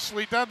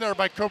 Nicely done there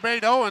by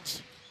Cobain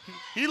Owens.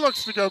 He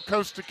looks to go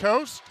coast to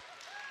coast.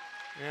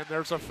 And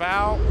there's a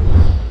foul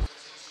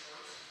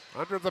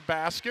under the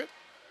basket.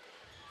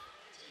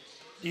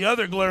 The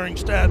other glaring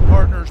stat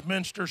partners,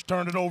 Minster's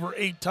turned it over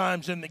 8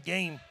 times in the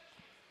game.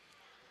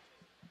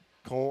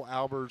 Cole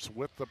Albers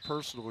with the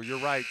personal. You're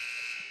right.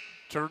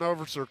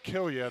 Turnovers will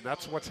kill you, and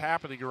that's what's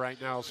happening right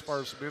now as far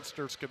as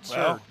Minster's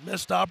concerned. Well,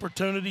 missed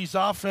opportunities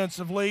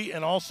offensively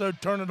and also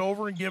turn it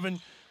over and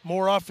giving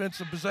more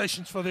offensive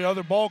possessions for the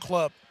other ball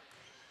club.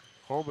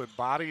 Holman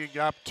bodying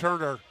up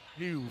Turner.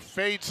 He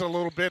fades a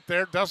little bit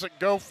there, doesn't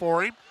go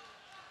for him.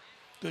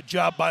 Good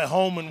job by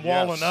Holman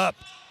walling up.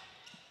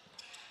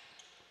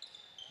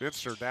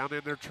 Minster down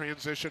in their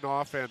transition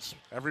offense.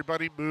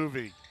 Everybody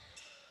moving.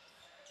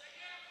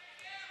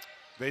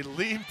 They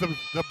leave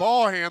the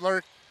ball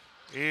handler,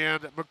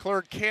 and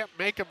McClure can't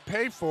make him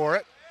pay for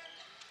it.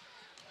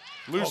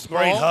 Loose ball.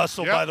 Great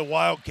hustle by the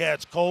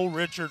Wildcats. Cole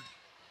Richard.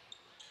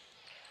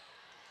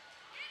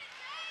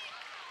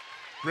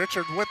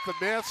 Richard with the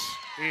miss,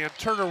 and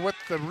Turner with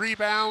the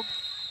rebound.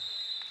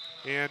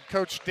 And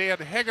Coach Dan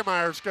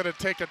Hegemeyer is going to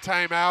take a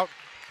timeout.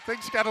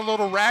 Things got a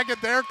little ragged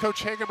there.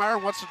 Coach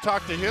Hegemeyer wants to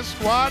talk to his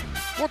squad.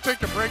 We'll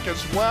take a break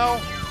as well.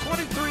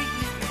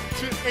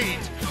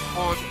 23-8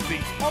 on the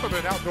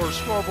Ultimate Outdoor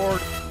scoreboard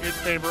in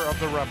favor of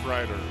the Rough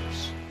Riders.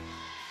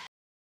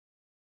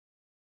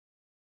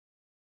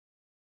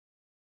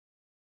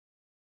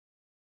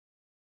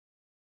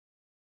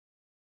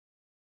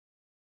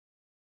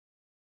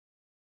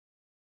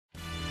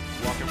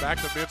 Welcome back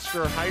to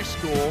Minster High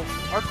School.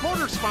 Our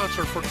corner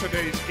sponsor for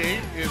today's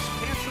game is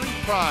Pantry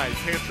Pride.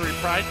 Pantry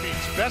Pride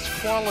means best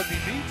quality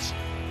meats,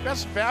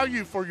 best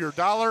value for your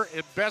dollar,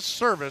 and best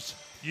service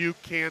you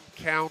can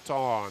count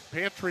on.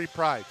 Pantry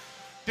Pride.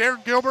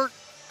 Darren Gilbert,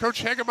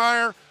 Coach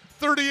Hegemeyer,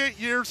 38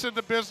 years in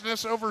the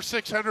business, over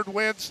 600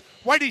 wins.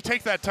 Why did he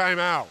take that time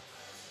out?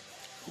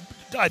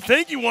 I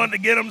think he wanted to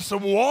get him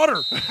some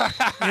water,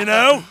 you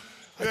know.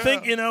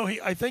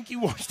 I think he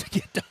wants to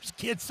get those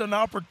kids an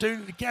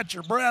opportunity to catch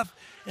their breath,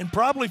 and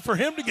probably for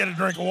him to get a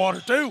drink of water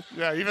too.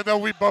 Yeah, even though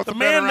we both the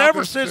man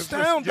never sits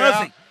down,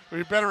 does he?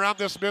 We've been around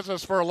this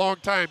business for a long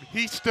time.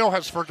 He still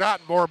has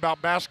forgotten more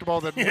about basketball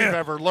than we've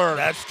ever learned.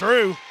 That's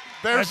true.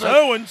 There's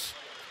Owens.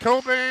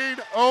 Cobain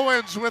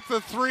Owens with the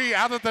 3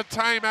 out of the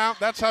timeout.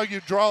 That's how you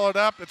draw it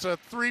up. It's a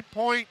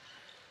 3-point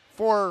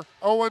for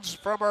Owens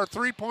from our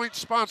 3-point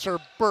sponsor,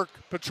 Burke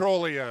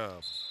Petroleum.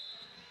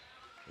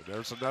 And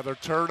there's another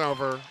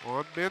turnover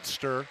on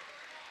Minster.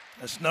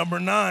 That's number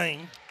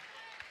 9.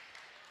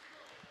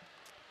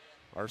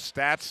 Our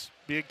stats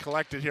being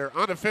collected here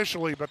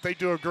unofficially, but they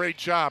do a great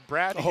job.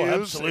 Brad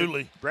Hughes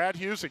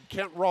and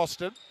Kent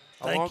Ralston.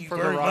 Thank you for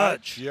very the ride.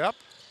 much. Yep.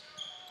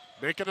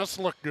 Making us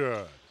look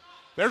good.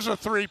 There's a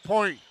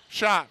 3-point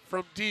shot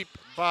from deep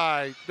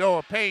by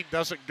Noah Payne.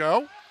 Doesn't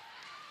go.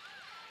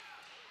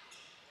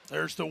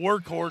 There's the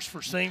workhorse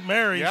for St.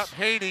 Mary's. Yep,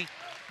 Haney.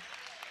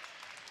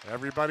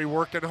 Everybody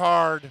working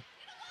hard.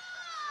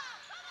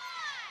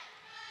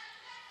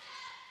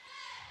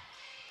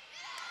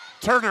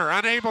 Turner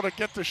unable to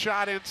get the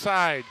shot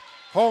inside.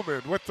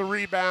 Holman with the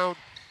rebound.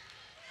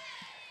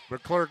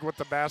 McClurg with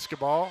the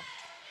basketball.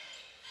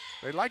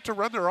 They like to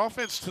run their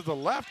offense to the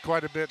left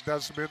quite a bit,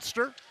 does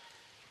Minster.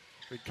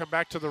 They come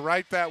back to the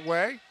right that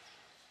way.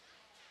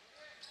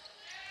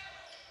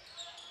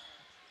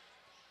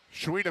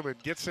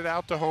 Schwiedemann gets it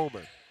out to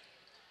Holman.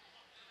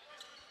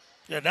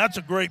 Yeah, that's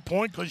a great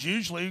point because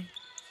usually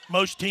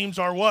most teams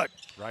are what?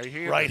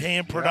 Right-handed.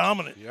 Right-hand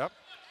predominant. Yep.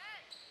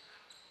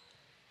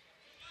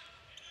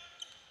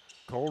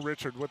 Cole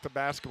Richard with the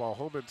basketball.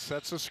 Holman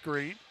sets a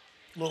screen.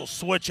 Little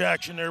switch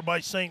action there by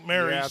St.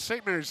 Mary's. Yeah,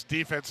 St. Mary's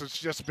defense has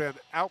just been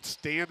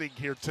outstanding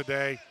here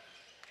today.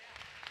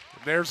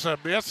 And there's a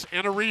miss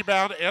and a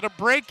rebound and a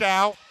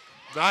breakout.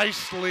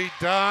 Nicely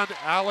done.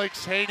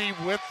 Alex Haney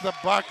with the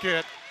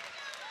bucket.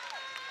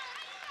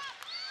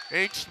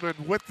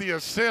 Angstman with the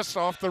assist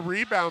off the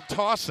rebound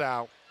toss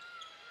out.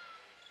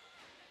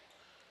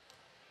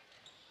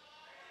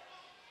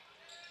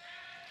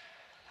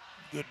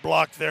 Good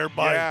block there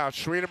by. Yeah,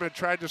 Schwiedemann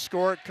tried to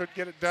score it, couldn't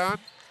get it done.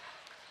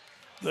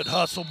 Good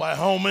hustle by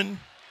Holman.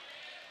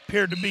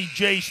 Appeared to be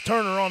Jace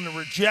Turner on the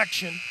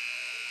rejection.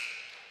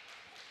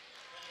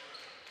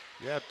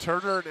 Yeah,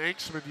 Turner and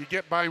Angstman, you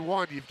get by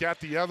one, you've got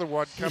the other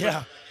one coming.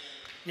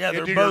 Yeah,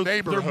 they're both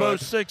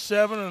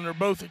 6'7", and they're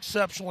both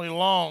exceptionally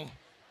long.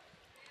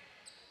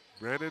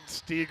 Brennan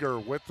Steger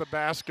with the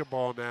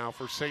basketball now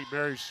for St.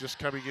 Mary's, just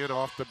coming in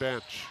off the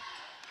bench.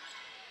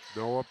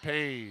 Noah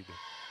Payne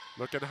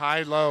looking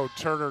high-low.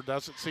 Turner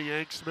doesn't see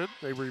Angstman.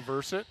 They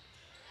reverse it.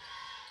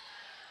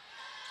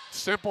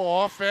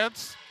 Simple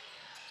offense,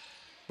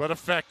 but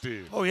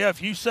effective. Oh, yeah,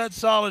 if you set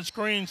solid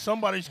screens,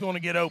 somebody's going to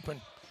get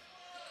open.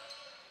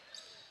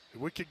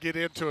 We could get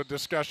into a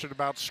discussion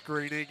about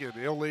screening and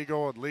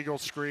illegal and legal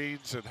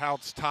screens and how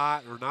it's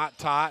taught or not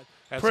taught.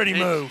 Pretty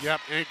move. Yep,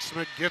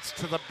 Angstman gets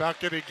to the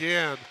bucket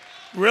again.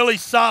 Really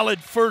solid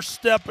first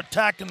step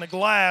attacking the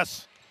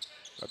glass.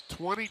 A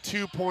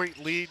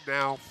 22-point lead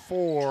now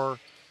for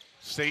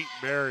St.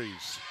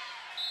 Mary's.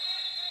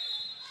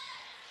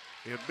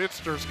 And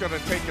Minster's going to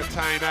take a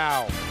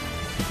timeout.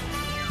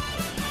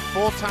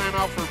 Full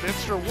timeout for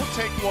Minster. We'll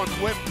take one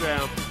with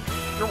them.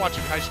 You're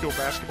watching high school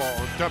basketball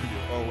on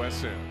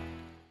WOSN.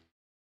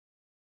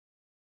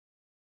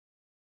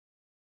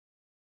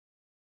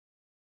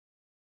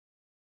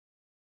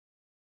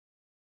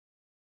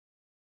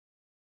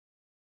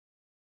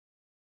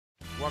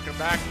 Welcome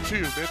back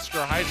to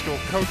Minster High School.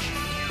 Coach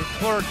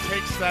McClurg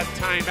takes that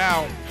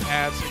timeout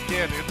as,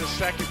 again, in the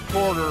second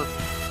quarter,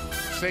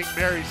 St.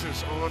 Mary's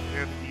is on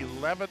an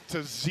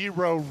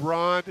 11-0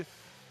 run.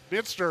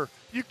 Minster,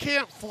 you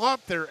can't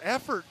flaunt their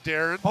effort,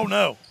 Darren. Oh,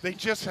 no. They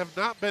just have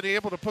not been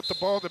able to put the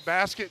ball in the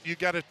basket. You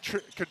got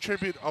to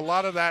contribute a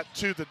lot of that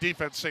to the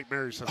defense St.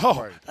 Mary's has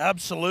played.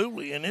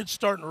 Absolutely, and it's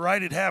starting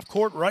right at half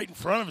court right in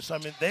front of us. I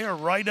mean, they are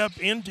right up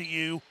into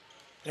you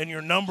and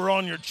your number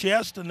on your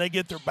chest, and they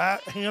get their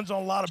hands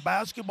on a lot of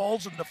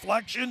basketballs and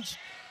deflections,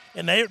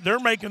 and they're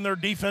making their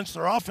defense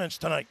their offense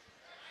tonight.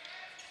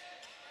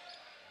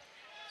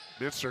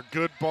 Minster,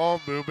 good ball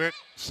movement.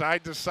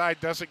 Side to side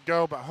doesn't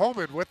go, but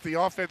Holman with the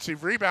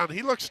offensive rebound.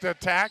 He looks to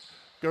attack,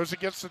 goes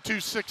against the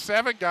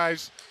 2-6-7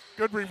 guys.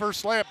 Good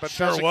reverse layup, but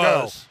doesn't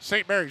go.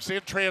 St. Mary's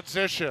in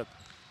transition.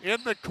 In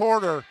the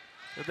corner,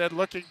 and then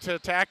looking to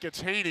attack, it's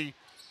Haney.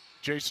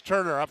 Jace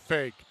Turner up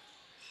fake.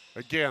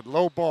 Again,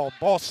 low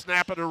ball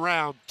snapping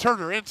around.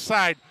 Turner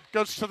inside,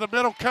 goes to the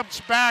middle, comes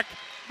back.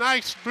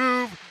 Nice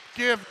move.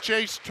 Give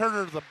Jace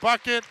Turner the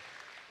bucket.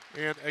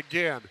 And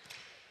again,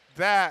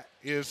 that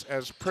is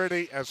as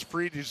pretty as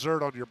free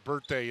dessert on your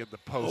birthday in the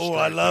post. Oh,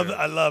 right I love there. it.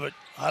 I love it.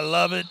 I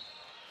love it.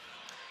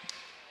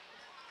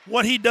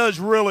 What he does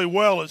really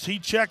well is he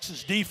checks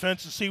his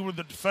defense to see where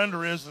the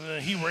defender is, and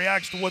then he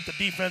reacts to what the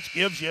defense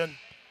gives you.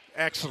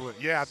 Excellent.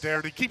 Yeah,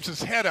 Darren. He keeps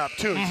his head up,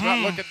 too. He's not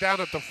looking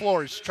down at the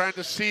floor. He's trying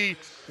to see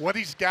what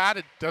he's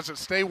got. Does it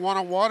stay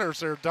one-on-one, or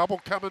is there a double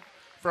coming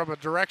from a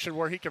direction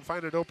where he can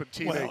find an open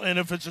teammate? Well, and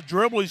if it's a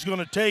dribble he's going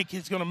to take,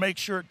 he's going to make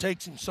sure it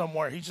takes him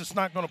somewhere. He's just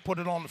not going to put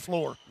it on the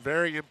floor.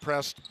 Very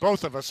impressed,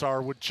 both of us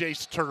are, with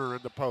Jace Turner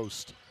in the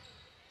post.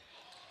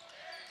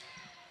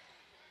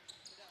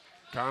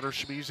 Connor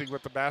Schmeezing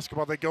with the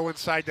basketball. They go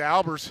inside to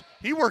Albers.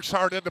 He works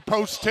hard in the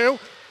post, too.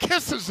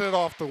 Kisses it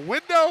off the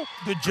window.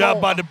 Good job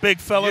by the big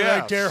fella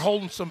right there,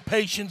 holding some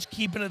patience,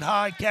 keeping it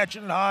high,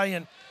 catching it high,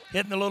 and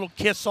hitting a little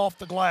kiss off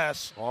the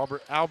glass.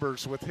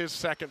 Albers with his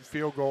second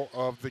field goal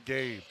of the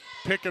game.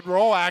 Pick and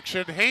roll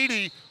action.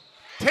 Haney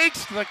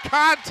takes the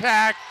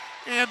contact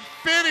and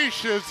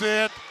finishes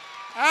it.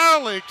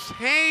 Alex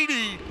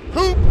Haney,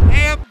 hoop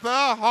and the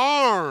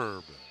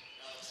harm.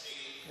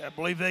 I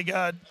believe they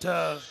got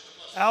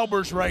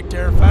Albers right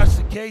there. If that's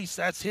the case,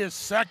 that's his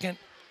second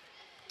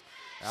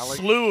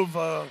slew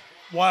of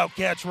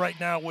Wildcats right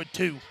now with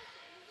 2.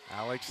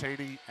 Alex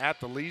Haney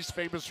at the Lee's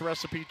Famous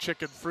Recipe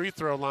Chicken free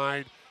throw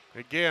line.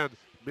 Again,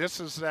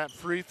 misses that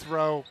free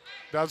throw,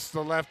 does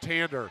the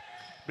left-hander.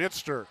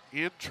 Minster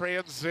in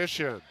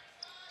transition.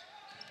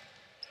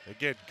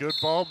 Again, good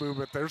ball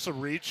movement. There's a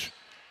reach,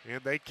 and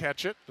they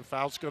catch it. The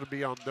foul's going to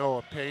be on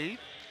Noah Payne,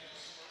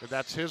 and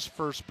that's his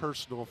first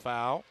personal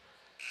foul.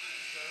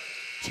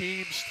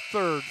 Team's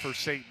third for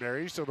St.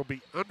 Mary's. It'll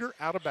be under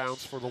out of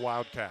bounds for the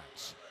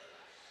Wildcats.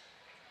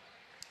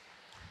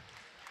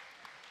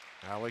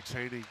 Alex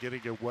Haney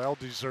getting a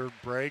well-deserved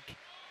break.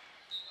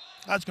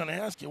 I was going to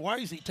ask you, why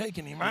is he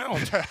taking him out?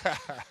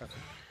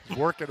 He's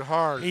working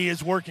hard. He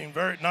is working.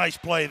 Very nice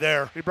play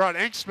there. He brought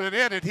Engstman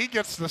in, and he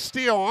gets the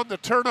steal on the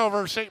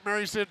turnover. St.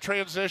 Mary's in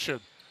transition.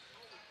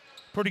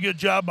 Pretty good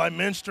job by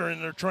Minster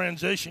in their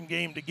transition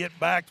game to get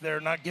back there,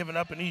 not giving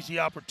up an easy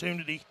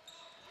opportunity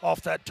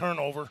off that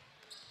turnover.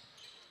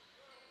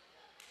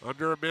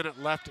 Under a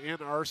minute left in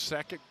our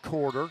second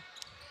quarter.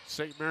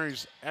 St.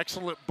 Mary's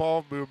excellent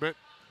ball movement.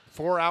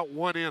 4 out,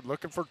 1 in,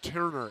 looking for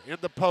Turner in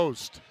the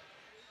post.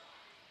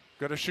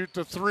 Going to shoot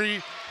the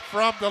 3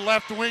 from the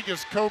left wing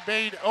is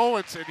Cobain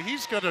Owens, and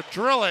he's going to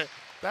drill it.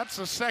 That's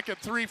the second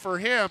 3 for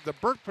him. The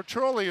Burke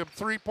Petroleum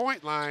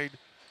three-point line.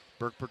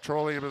 Burke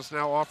Petroleum is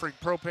now offering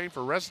propane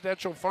for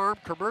residential, farm,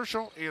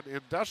 commercial, and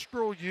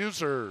industrial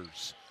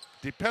users.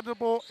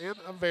 Dependable and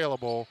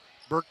available.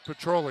 Burke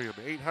Petroleum,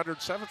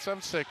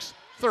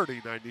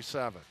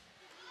 800-776-3097.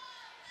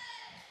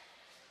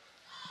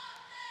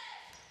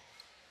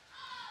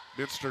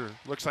 Minster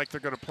looks like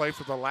they're going to play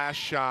for the last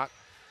shot.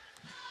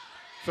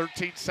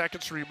 13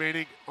 seconds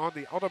remaining on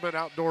the Ultimate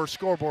Outdoor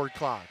scoreboard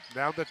clock.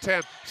 Down to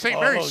 10. St.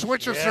 Mary's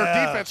switches their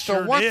defense to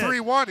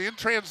 1-3-1 in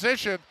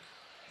transition.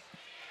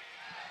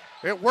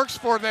 It works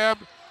for them.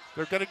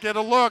 They're going to get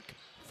a look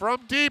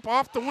from deep.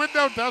 Off the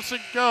window,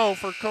 doesn't go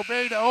for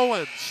Cobain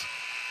Owens.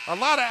 A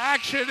lot of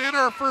action in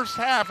our first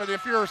half, and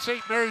if you're a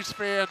St. Mary's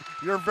fan,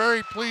 you're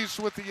very pleased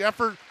with the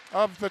effort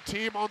of the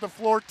team on the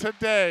floor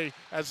today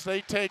as they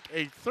take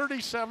a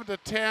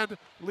 37-10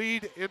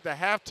 lead into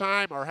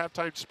halftime. Our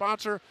halftime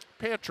sponsor,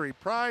 Pantry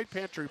Pride.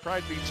 Pantry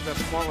Pride means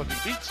best quality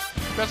meats,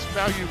 best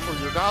value for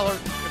your dollar,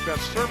 and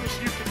best service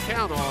you can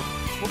count on.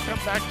 We'll come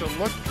back to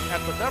look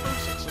at the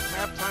numbers and some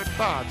halftime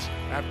thoughts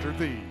after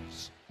these.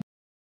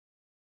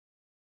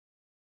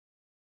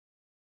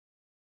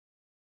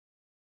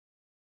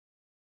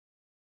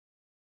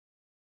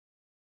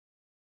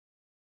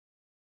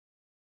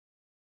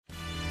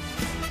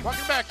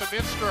 Welcome back to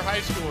Minster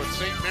High School at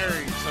St.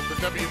 Mary's of the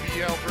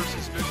WBL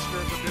versus Minster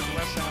of the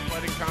Midwest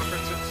Athletic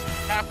Conference. It's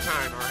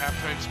halftime. Our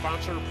halftime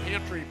sponsor,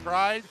 Pantry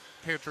Pride.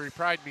 Pantry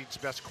Pride means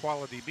best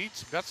quality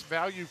meats, best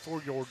value for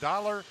your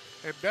dollar,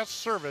 and best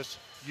service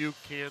you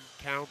can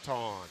count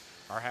on.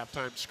 Our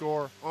halftime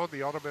score on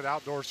the Ultimate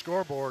Outdoor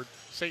scoreboard,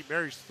 St.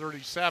 Mary's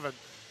 37,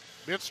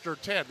 Minster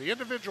 10. The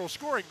individual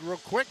scoring real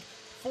quick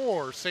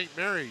for St.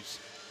 Mary's.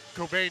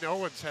 Cobain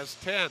Owens has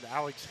 10,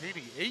 Alex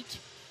Haney 8,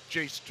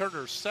 Jace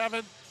Turner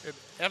 7, and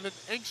Evan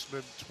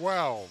Engstman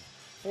 12.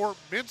 For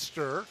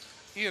Minster,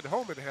 Ian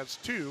Homan has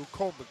 2,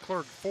 Cole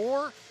McClurg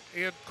 4,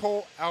 and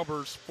Cole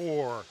Albers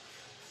 4.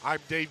 I'm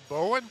Dave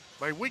Bowen.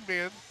 My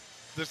wingman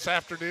this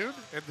afternoon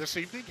and this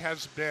evening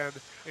has been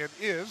and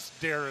is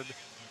Darren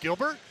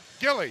Gilbert.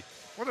 Gilly,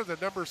 what do the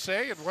numbers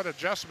say, and what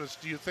adjustments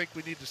do you think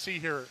we need to see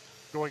here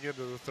going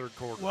into the third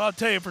quarter? Well, I'll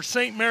tell you, for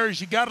St. Mary's,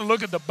 you got to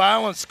look at the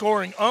balanced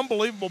scoring.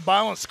 Unbelievable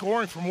balanced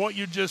scoring from what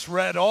you just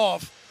read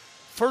off.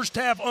 First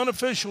half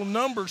unofficial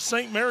numbers,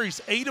 St.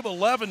 Mary's 8 of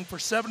 11 for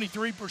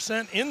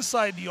 73%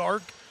 inside the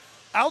arc.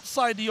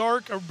 Outside the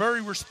arc, a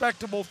very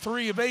respectable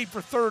 3 of 8 for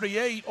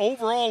 38.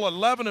 Overall,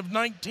 11 of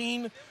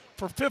 19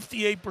 for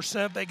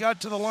 58%. They got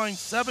to the line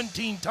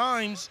 17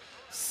 times,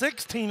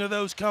 16 of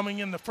those coming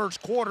in the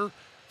first quarter,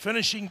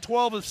 finishing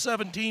 12 of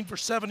 17 for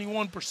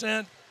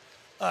 71%.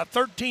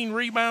 13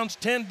 rebounds,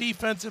 10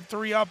 defensive,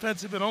 3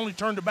 offensive, and only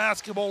turned the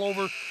basketball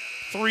over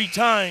 3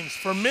 times.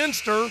 For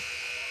Minster,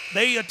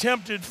 they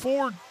attempted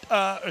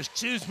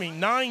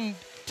 9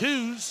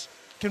 twos,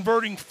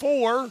 converting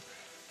 4.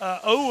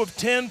 0 of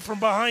 10 from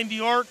behind the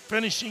arc,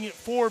 finishing at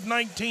 4 of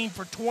 19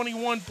 for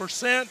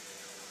 21%.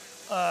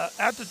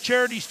 At the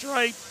charity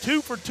stripe,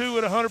 2 for 2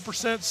 at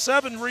 100%,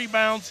 7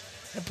 rebounds,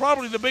 and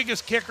probably the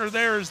biggest kicker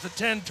there is the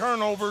 10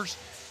 turnovers,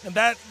 and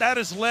that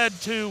has led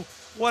to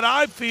what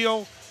I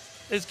feel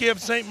is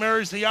give St.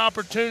 Mary's the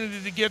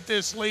opportunity to get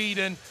this lead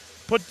and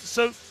put,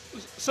 so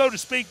to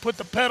speak, put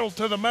the pedal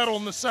to the metal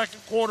in the second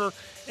quarter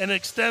and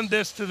extend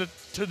this to the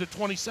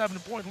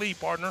 27-point lead,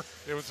 partner.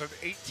 It was an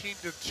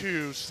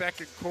 18-2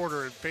 second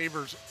quarter in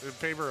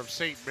favor of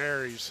St.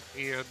 Mary's,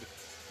 and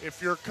if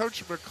you're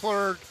Coach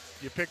McClurg,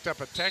 you picked up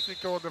a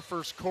technical in the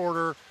first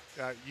quarter.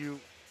 You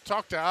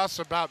talked to us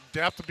about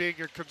depth being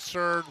a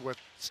concern with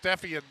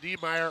Steffi and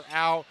Niemeyer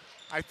out.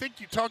 I think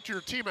you talked to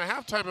your team at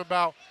halftime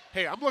about,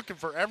 hey, I'm looking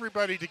for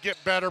everybody to get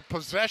better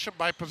possession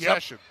by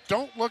possession. Yep.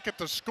 Don't look at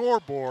the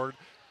scoreboard.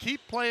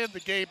 Keep playing the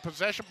game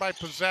possession by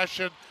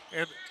possession.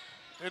 And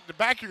in the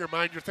back of your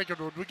mind, you're thinking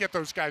when we get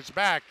those guys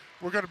back,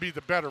 we're going to be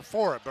the better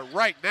for it. But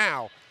right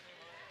now,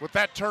 with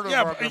that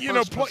turnover on the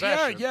first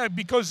possession. Yeah,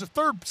 because the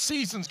third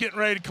season's getting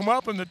ready to come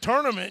up in the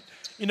tournament,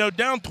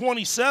 down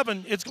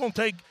 27, it's going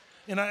to take –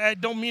 and I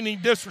don't mean any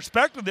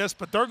disrespect to this,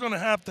 but they're going to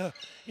have to,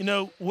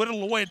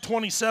 whittle away a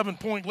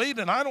 27-point lead,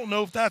 and I don't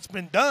know if that's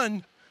been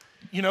done,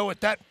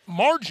 at that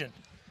margin.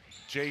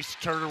 Jace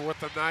Turner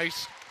with a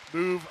nice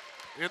move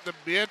in the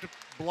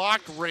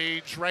mid-block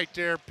range right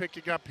there,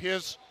 picking up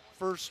his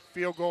first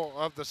field goal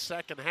of the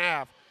second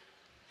half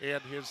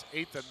and his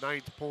 8th and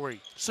 9th point.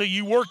 So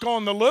you work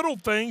on the little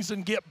things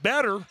and get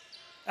better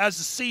as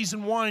the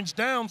season winds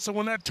down, so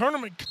when that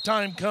tournament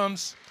time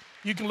comes –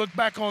 you can look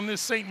back on this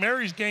St.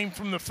 Mary's game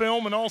from the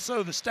film and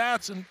also the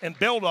stats and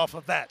build off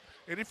of that.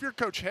 And if you're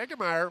Coach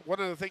Hegemeyer, one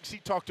of the things he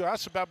talked to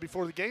us about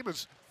before the game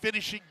is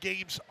finishing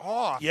games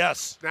off.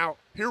 Yes. Now,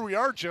 here we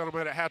are,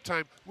 gentlemen, at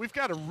halftime. We've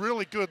got a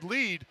really good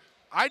lead.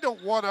 I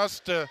don't want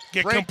us to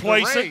get break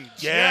complacent. The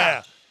reins.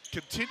 Yeah.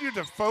 Continue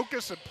to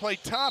focus and play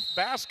tough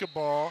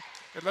basketball,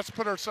 and let's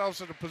put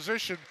ourselves in a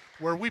position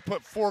where we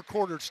put 4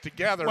 quarters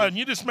together. Well, and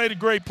you just made a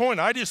great point.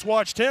 I just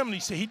watched him,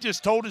 and he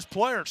just told his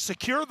players,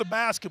 secure the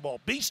basketball.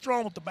 Be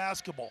strong with the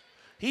basketball.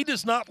 He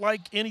does not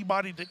like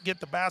anybody to get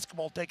the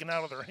basketball taken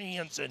out of their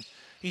hands, and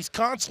he's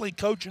constantly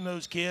coaching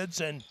those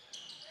kids, and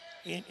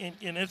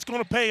it's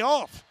going to pay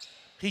off.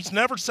 He's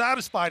never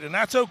satisfied, and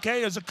that's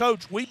okay as a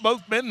coach. We've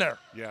both been there.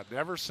 Yeah,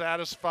 never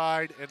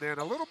satisfied, and then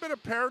a little bit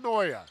of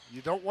paranoia.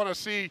 You don't want to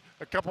see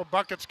a couple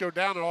buckets go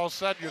down, and all of a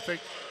sudden you think,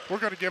 we're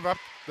going to give up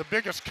the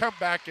biggest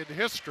comeback in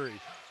history.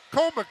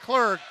 Cole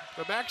McClurg,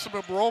 the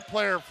maximum role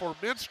player for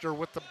Minster,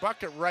 with the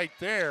bucket right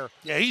there.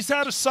 Yeah, he's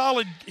had a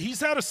solid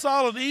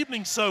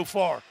evening so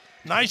far.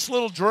 Nice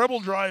little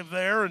dribble drive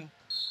there, and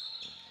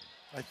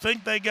I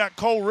think they got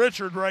Cole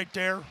Richard right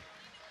there.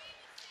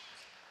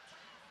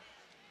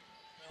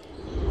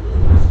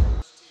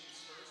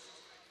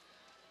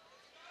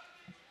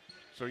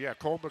 So, yeah,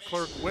 Cole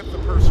McClurg with the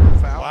personal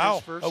foul. Wow,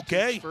 his first,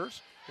 okay.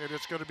 First, and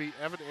it's going to be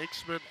Evan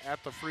Inksman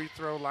at the free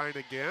throw line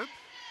again.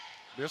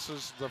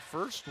 Misses the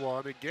first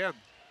one again.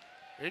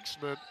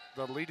 Inksman,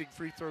 the leading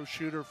free throw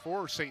shooter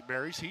for St.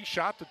 Mary's. He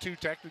shot the 2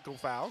 technical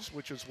fouls,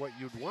 which is what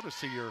you'd want to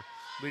see your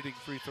leading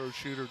free throw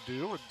shooter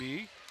do and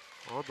be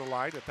on the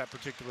line at that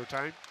particular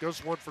time.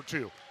 Goes 1 for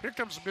 2. Here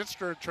comes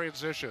Minster in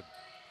transition.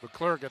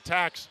 McClurg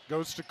attacks,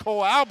 goes to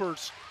Cole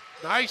Albers.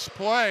 Nice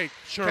play.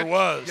 Sure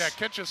was. Yeah,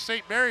 catches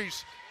St.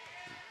 Mary's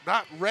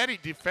not ready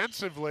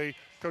defensively.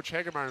 Coach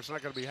Hegemeyer's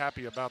not going to be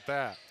happy about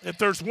that. If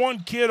there's one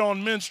kid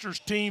on Minster's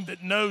team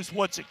that knows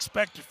what's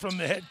expected from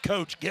the head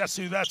coach, guess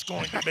who that's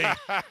going to be?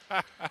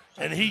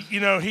 And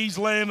he's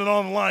laying it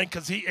on the line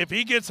because if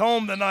he gets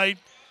home tonight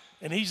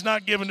and he's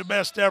not giving the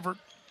best effort,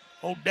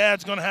 old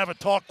Dad's going to have a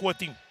talk with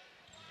him.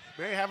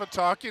 May have a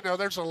talk.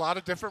 There's a lot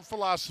of different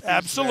philosophies.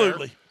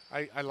 Absolutely.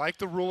 There. I like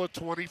the rule of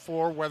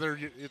 24, whether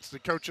it's the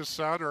coach's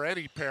son or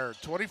any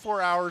parent. 24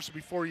 hours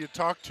before you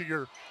talk to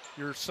your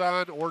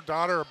son or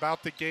daughter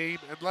about the game,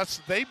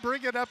 unless they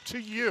bring it up to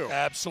you.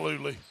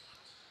 Absolutely.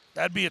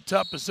 That'd be a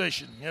tough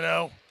position,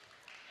 I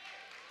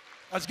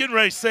was getting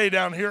ready to say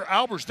down here,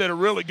 Albers did a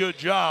really good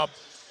job.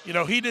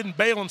 He didn't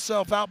bail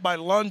himself out by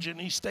lunging.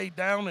 He stayed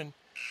down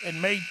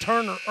and made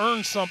Turner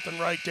earn something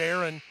right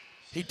there, and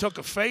he took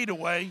a fade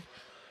away.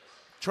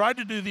 Tried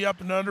to do the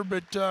up and under,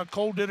 but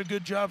Cole did a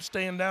good job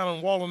staying down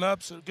and walling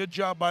up, so good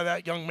job by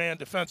that young man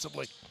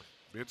defensively.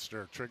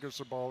 Minster triggers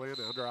the ball in,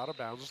 under out of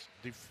bounds.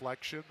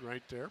 Deflection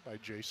right there by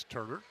Jace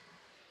Turner.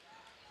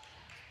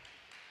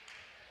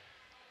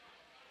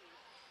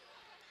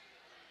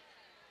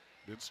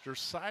 Minster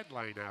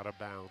sideline out of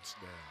bounds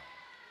now.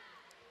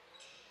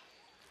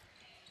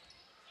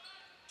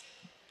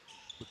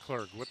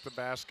 McClurg with the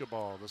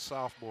basketball, the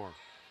sophomore.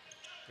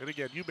 And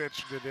again, you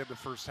mentioned it in the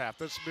first half.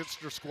 This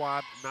Minster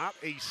squad, not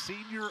a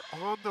senior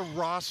on the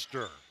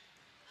roster.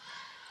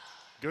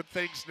 Good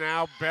things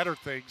now, better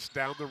things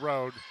down the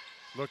road.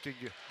 Looking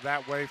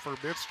that way for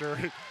Minster.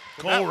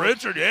 Cole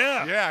Richard,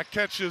 yeah. Yeah,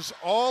 catches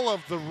all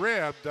of the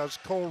rim, does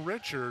Cole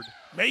Richard.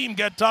 May even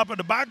get top of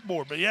the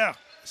backboard, but yeah,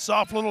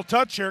 soft little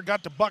touch here.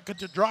 Got the bucket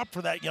to drop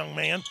for that young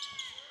man.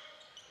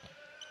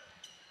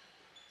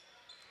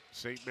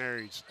 St.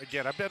 Mary's,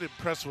 again, I've been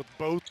impressed with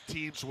both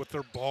teams with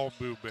their ball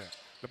movement.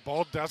 The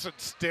ball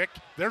doesn't stick.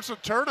 There's a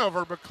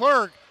turnover.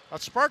 McClurg, a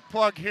spark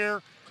plug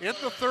here in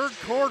the third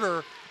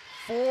quarter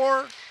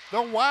for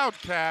the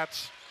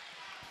Wildcats.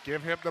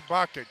 Give him the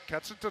bucket.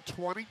 Cuts it to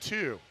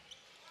 22.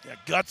 Yeah,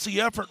 gutsy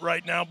effort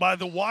right now by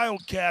the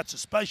Wildcats,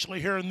 especially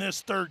here in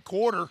this third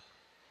quarter.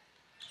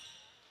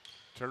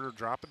 Turner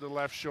dropping the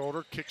left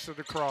shoulder, kicks it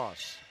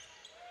across.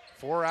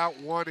 4 out,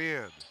 1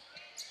 in.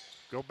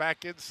 Go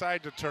back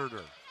inside to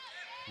Turner.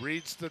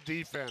 Reads the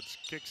defense,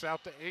 kicks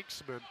out to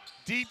Inksman.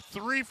 Deep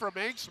 3 from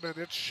Inksman,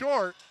 it's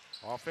short.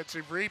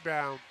 Offensive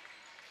rebound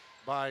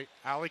by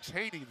Alex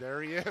Haney.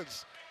 There he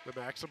is, the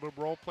maximum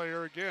role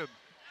player again.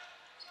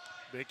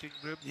 making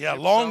them. Yeah,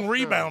 long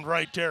rebound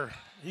right there.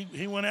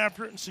 He went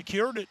after it and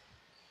secured it.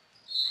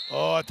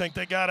 Oh, I think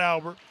they got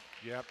Albert.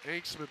 Yep,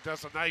 Inksman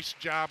does a nice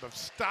job of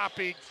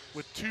stopping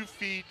with 2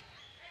 feet,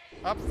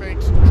 up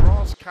fakes,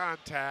 draws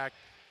contact.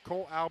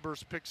 Cole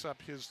Albers picks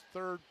up his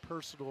 3rd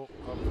personal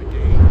of the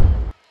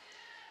game.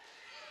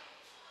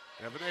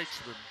 Evan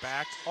Inksman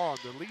back on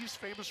the Lee's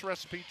Famous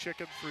Recipe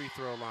Chicken free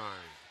throw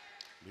line.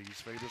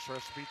 Lee's Famous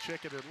Recipe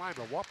Chicken in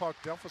Lima, Wapak,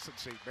 Delphus, and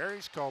St.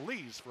 Mary's. Call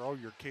Lee's for all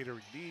your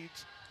catering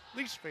needs.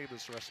 Lee's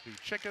Famous Recipe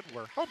Chicken,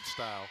 where home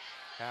style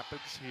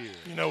happens here.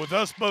 You know, with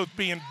us both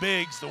being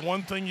bigs, the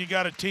one thing you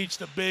got to teach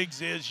the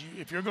bigs is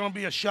if you're going to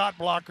be a shot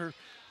blocker,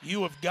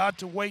 you have got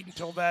to wait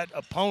until that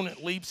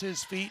opponent leaps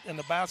his feet and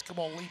the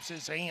basketball leaps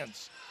his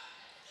hands.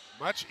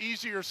 Much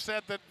easier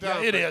said than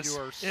done. Yeah, it is.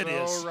 You are It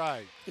is.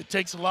 right. It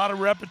takes a lot of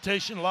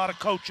repetition, a lot of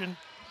coaching.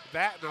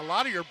 That and a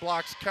lot of your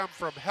blocks come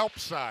from help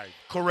side.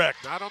 Correct.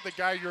 Not on the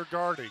guy you're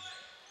guarding.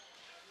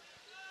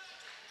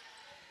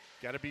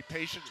 Got to be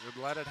patient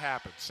and let it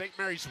happen. St.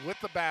 Mary's with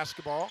the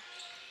basketball.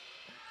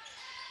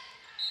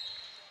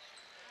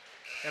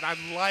 And I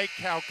like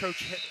how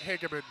Coach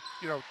Hageman,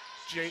 you know,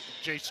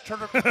 Jace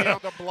Turner can be on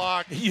the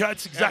block. Yeah,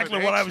 that's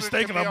exactly what I was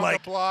thinking. I'm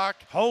like, block.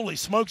 holy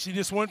smokes, he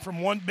just went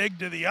from one big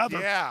to the other.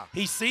 Yeah.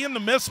 He's seeing the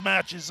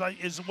mismatches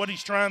is what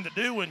he's trying to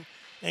do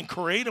and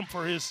create them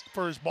for his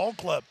ball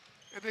club.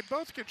 And they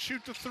both can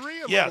shoot the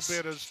 3 a Yes.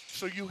 little bit,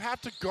 so you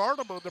have to guard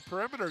them on the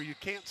perimeter. You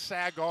can't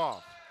sag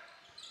off.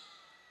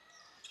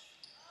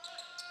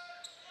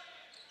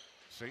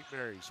 St.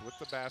 Mary's with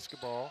the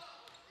basketball.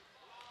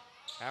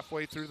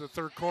 Halfway through the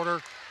 3rd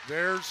quarter,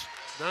 there's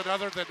none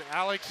other than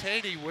Alex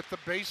Haney with the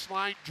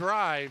baseline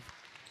drive.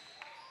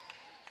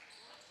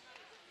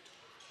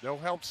 No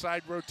help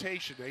side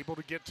rotation, able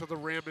to get to the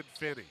rim and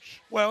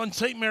finish. Well, and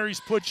St. Mary's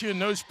puts you in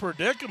those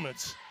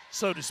predicaments,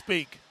 so to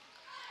speak.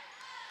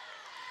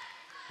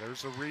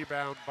 There's a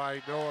rebound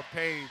by Noah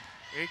Payne.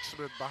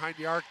 Inksman behind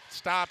the arc,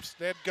 stops,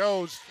 then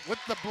goes with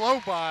the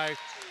blow-by.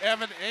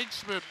 Evan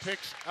Inksman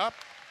picks up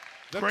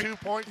the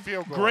 2-point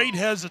field goal. Great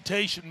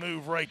hesitation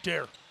move right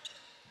there.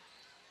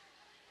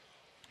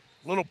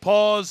 Little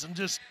pause and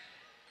just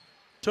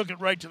took it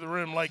right to the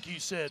rim, like you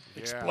said,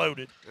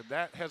 exploded. And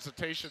that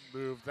hesitation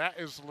move, that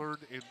is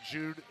learned in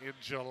June and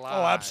July.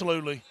 Oh,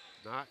 absolutely.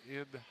 Not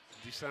in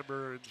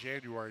December and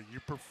January. You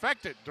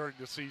perfect it during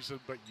the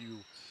season, but you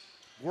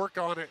work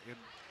on it and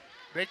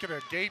make it a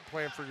game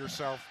plan for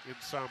yourself in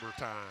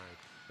summertime.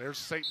 There's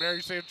St.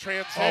 Mary's in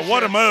transition. Oh,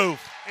 what a move.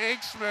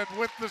 Inksman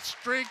with the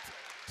strength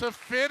to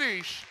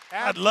finish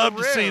at I'd love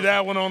the to see rim.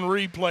 that one on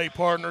replay,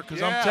 partner,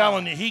 because I'm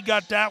telling you, he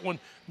got that one.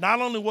 Not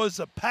only was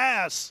the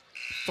pass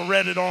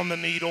threaded on the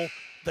needle,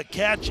 the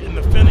catch and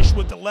the finish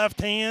with the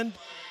left hand,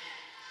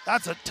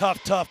 that's a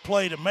tough, tough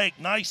play to make.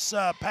 Nice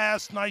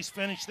pass, nice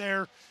finish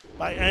there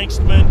by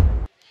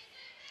Angstman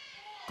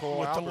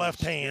with the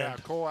left hand. Yeah,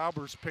 Cole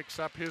Albers picks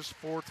up his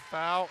 4th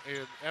foul,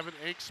 and Evan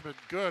Inksman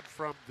good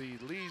from the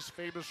Lee's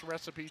Famous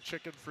Recipe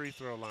Chicken free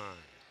throw line.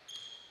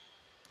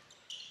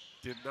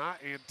 Did not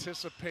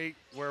anticipate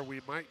where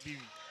we might be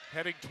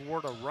heading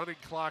toward a running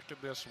clock in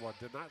this one.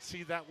 Did not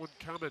see that one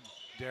coming,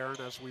 Darren,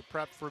 as we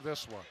prep for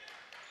this one.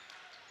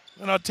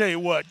 And I'll tell you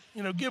what,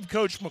 you know, give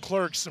Coach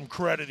McClurk some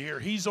credit here.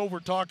 He's over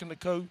talking to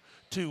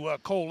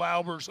Cole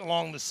Albers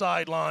along the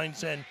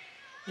sidelines, and,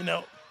 you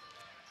know,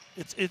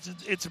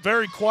 it's a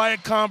very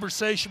quiet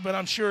conversation, but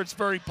I'm sure it's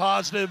very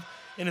positive,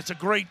 and it's a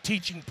great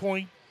teaching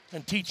point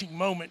and teaching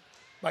moment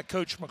by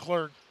Coach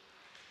McClurk.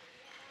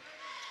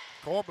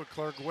 Cole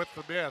McClurk with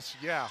the miss,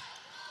 yeah.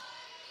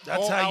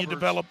 That's Cole how you Albers.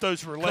 develop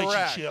those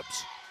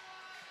relationships.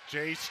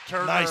 Correct. Jace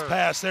Turner. Nice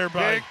pass there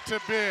by big to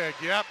big,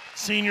 yep.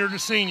 senior to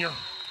senior.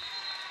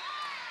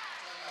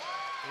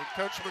 And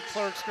Coach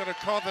McClurk's going to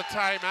call the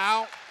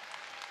timeout.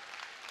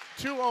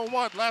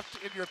 2:01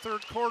 left in your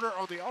 3rd quarter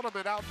on the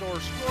Ultimate Outdoor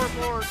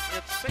scoreboard.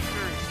 It's St.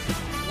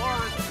 Mary's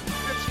Lawrence,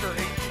 Minster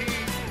 18.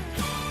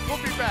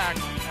 We'll be back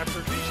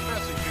after these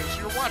messages.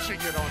 You're watching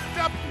it on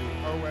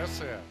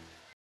WOSN.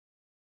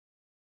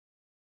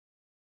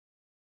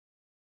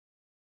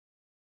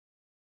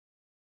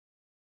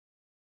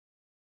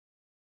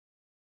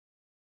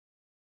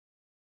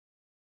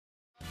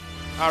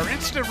 Our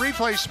instant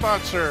replay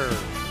sponsor,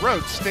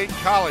 Rhodes State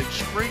College.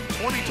 Spring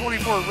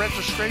 2024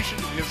 registration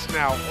is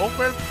now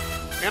open.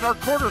 And our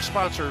quarter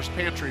sponsors,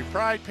 Pantry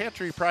Pride.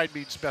 Pantry Pride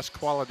means best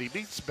quality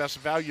meats, best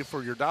value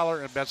for your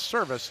dollar, and best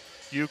service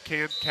you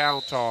can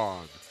count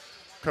on.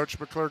 Coach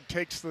McClurk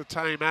takes the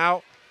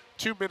timeout.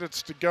 2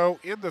 minutes to go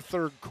in the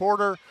 3rd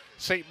quarter.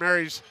 St.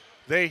 Mary's,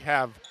 they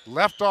have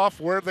left off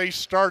where they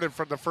started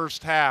from the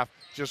first half.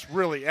 Just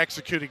really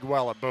executing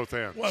well at both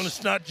ends. Well,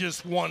 it's not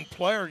just one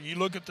player. You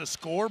look at the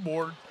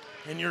scoreboard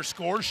in your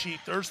score sheet,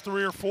 there's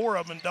 3 or 4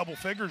 of them in double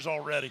figures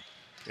already.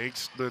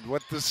 Inksman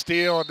with the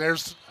steal, and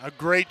there's a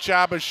great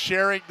job of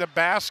sharing the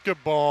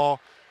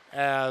basketball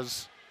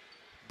as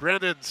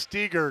Brennan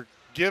Steger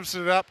gives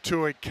it up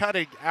to a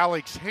cutting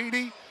Alex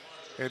Haney,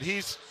 and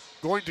he's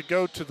going to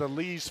go to the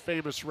Lee's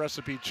Famous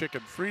Recipe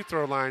Chicken free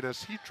throw line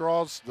as he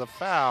draws the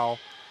foul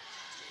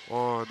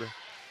on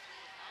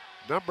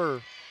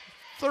number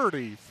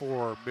 30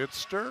 for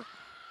Minster.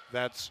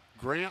 That's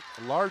Grant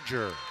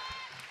Larger.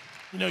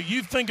 You know,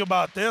 you think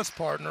about this,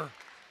 partner.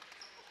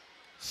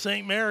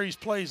 St. Mary's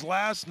plays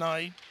last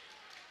night,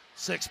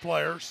 6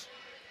 players.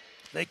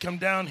 They come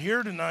down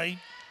here tonight,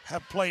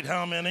 have played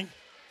how many?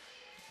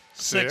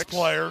 6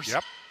 players.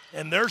 Yep.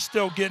 And they're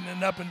still getting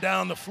it up and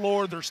down the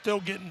floor. They're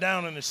still getting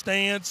down in the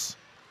stance.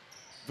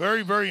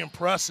 Very, very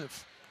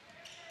impressive.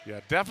 Yeah,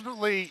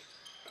 definitely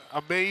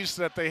amazed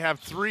that they have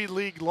 3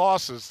 league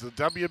losses. The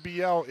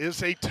WBL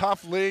is a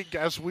tough league,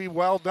 as we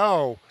well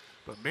know.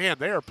 But, man,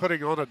 they are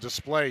putting on a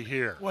display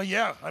here. Well,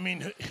 yeah. I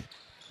mean,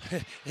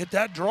 hit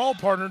that draw,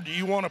 partner. Do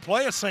you want to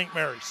play a St.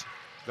 Mary's?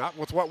 Not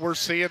with what we're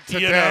seeing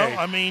today. You know,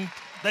 I mean,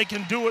 they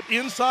can do it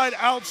inside,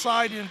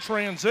 outside, in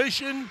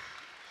transition.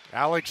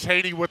 Alex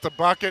Haney with the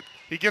bucket.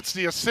 He gets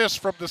the assist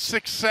from the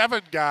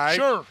 6'7" guy.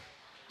 Sure.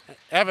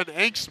 Evan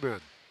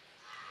Anksman.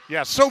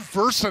 Yeah, so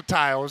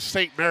versatile is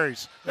St.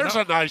 Mary's. There's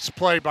a nice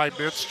play by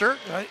Minster.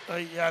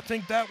 I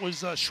think that was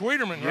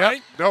Schwederman,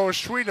 right? Noah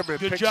Schwederman.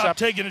 Good job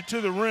taking it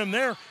to the rim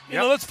there. You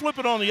know, let's flip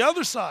it on the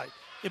other side.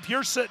 If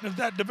you're sitting at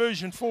that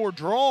Division IV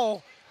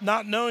draw,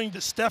 not knowing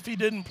that Steffi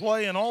didn't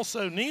play and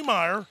also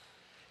Niemeyer,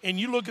 and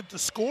you look at the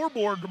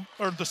scoreboard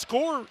or the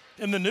score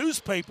in the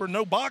newspaper,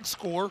 no box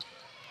score,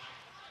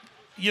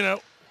 you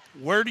know,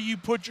 where do you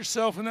put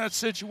yourself in that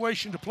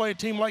situation to play a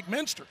team like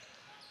Minster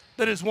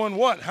that has won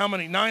what? How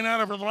many? 9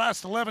 out of the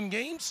last 11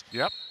 games?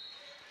 Yep.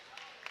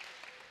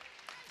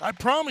 I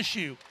promise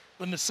you,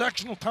 when the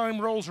sectional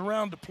time rolls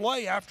around to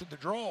play after the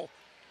draw,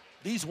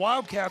 these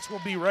Wildcats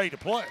will be ready to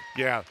play.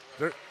 Yeah.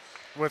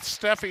 With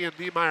Steffi and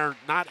Niemeyer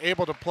not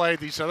able to play,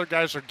 these other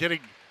guys are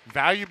getting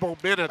valuable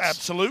minutes.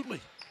 Absolutely.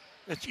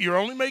 You're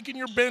only making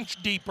your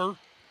bench deeper,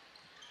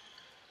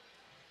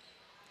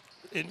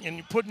 and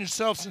you're putting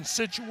yourselves in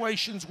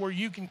situations where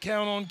you can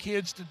count on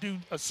kids to do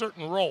a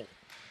certain role.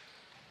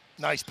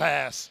 Nice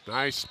pass.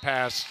 Nice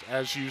pass,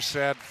 as you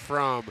said,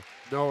 from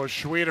Noah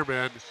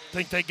Schwederman. I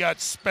think they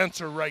got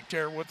Spencer right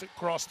there with it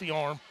across the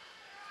arm.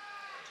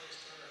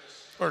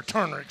 Or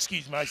Turner,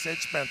 excuse me. I said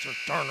Spencer.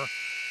 Turner.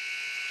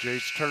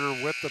 Jace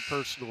Turner with the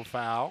personal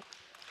foul.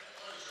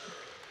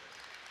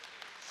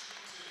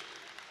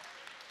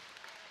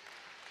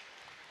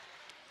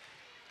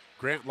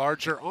 Grant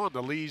Larger on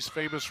the Lee's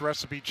Famous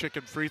Recipe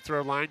Chicken free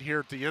throw line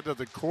here at the end of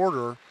the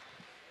quarter.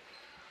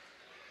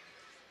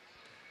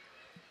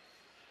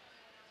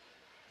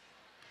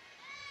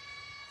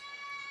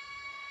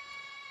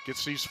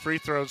 Gets these free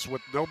throws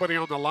with nobody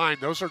on the line.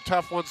 Those are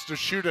tough ones to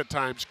shoot at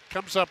times.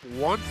 Comes up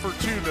 1 for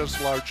 2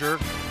 this Larger.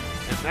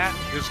 And that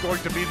is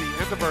going to be the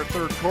end of our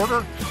third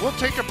quarter. We'll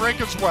take a break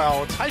as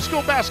well. It's high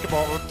school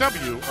basketball on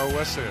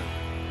WOSN.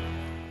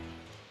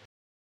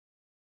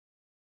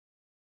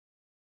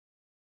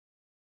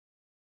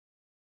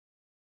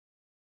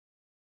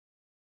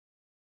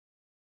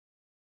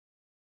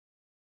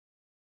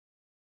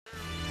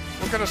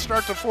 We're going to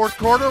start the fourth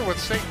quarter with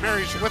St.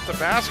 Mary's with the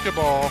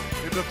basketball.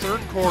 In the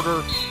third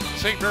quarter,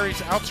 St.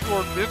 Mary's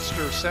outscored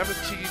Minster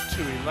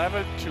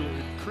 17-11 to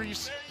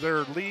increase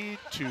their lead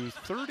to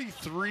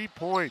 33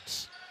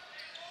 points.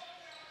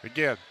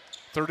 Again,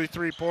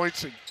 33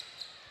 points,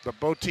 but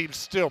both teams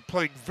still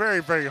playing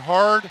very, very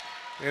hard.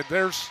 And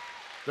there's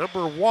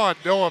number 1,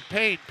 Noah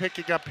Payne,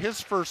 picking up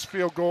his first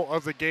field goal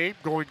of the game,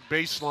 going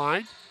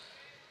baseline.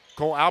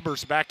 Cole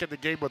Albers back in the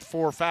game with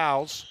 4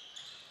 fouls.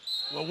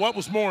 Well, what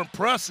was more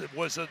impressive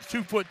was a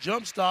 2-foot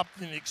jump stop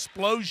and the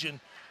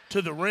explosion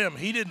to the rim.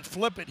 He didn't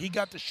flip it. He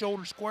got the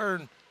shoulder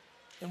square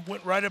and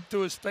went right up to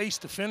his face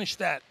to finish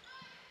that.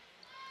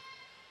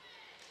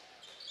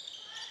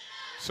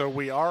 So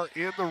we are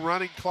in the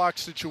running clock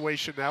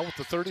situation now with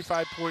the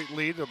 35-point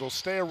lead. It'll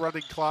stay a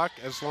running clock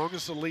as long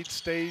as the lead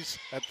stays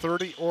at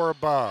 30 or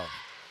above.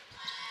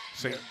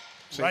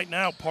 Right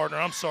now, partner,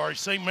 I'm sorry,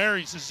 St.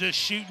 Mary's is just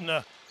shooting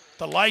the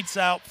lights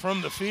out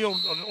from the field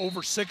over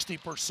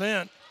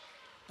 60%.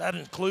 That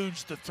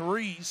includes the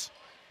threes.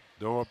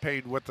 Noah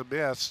Payne with the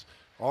miss.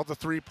 All the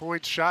 3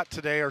 points shot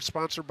today are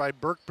sponsored by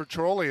Burke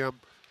Petroleum.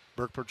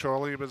 Burke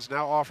Petroleum is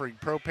now offering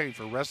propane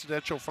for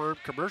residential, farm,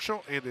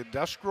 commercial, and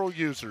industrial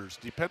users.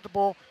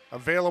 Dependable,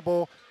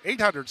 available,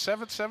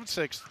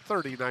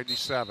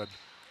 800-776-3097.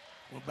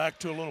 Well, back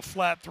to a little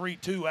flat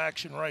 3-2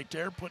 action right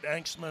there. Put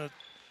Anksman,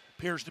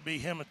 appears to be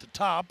him at the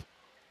top.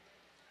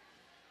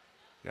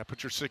 Yeah,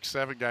 put your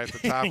 6'7" guy at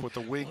the top with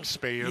the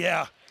wingspan.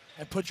 Yeah,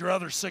 and put your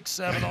other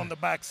 6'7" on the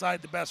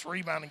backside, the best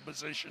rebounding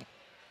position.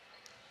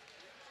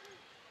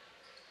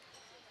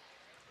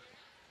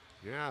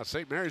 Yeah,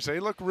 St. Mary's, they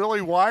look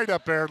really wide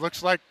up there. It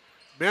looks like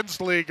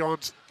men's league on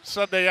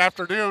Sunday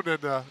afternoon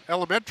in the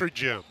elementary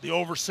gym. The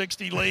over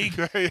 60 league?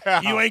 Yeah.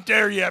 You ain't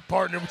there yet,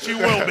 partner, but you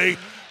will be.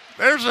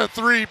 There's a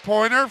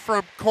three-pointer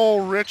from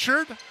Cole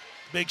Richard.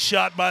 Big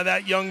shot by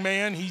that young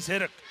man. He's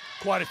hit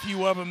quite a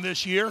few of them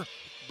this year.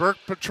 Burke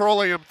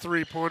Petroleum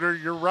three-pointer,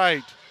 you're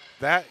right.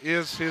 That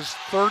is his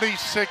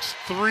 36th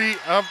three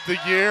of the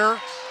year.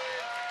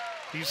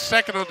 He's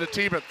second on the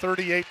team at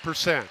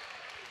 38%.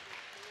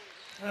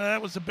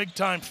 That was a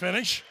big-time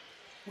finish.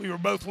 We were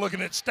both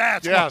looking at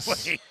stats. Yes.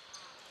 Weren't we?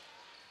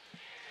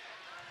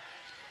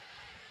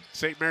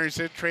 St. Mary's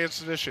in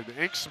transition.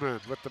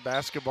 Inksman with the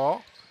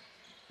basketball.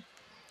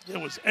 It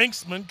was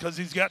Inksman because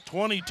he's got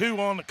 22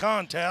 on the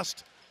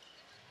contest.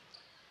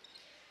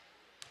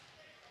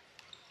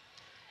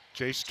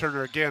 Jace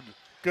Turner again.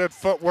 Good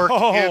footwork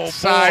Oh,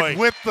 inside boy.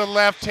 with the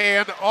left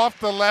hand off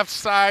the left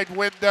side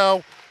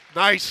window.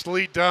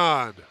 Nicely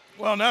done.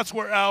 Well, and that's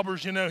where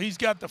Albers, he's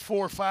got the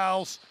 4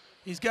 fouls.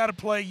 He's got to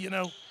play,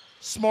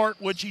 smart,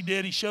 which he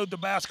did. He showed the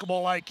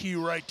basketball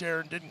IQ right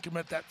there and didn't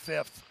commit that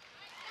 5th.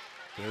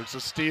 There's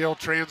a steal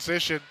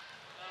transition.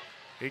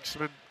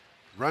 Inksman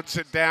runs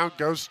it down,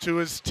 goes to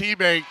his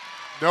teammate,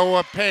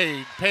 Noah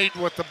Payne. Payne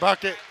with the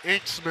bucket,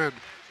 Inksman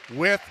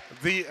with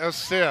the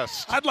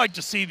assist. I'd like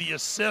to see the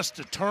assist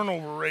to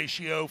turnover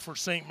ratio for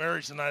St.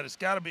 Mary's tonight. It's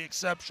got to be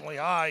exceptionally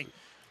high.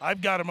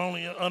 I've got him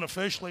only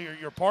unofficially, or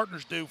your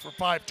partners do, for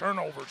 5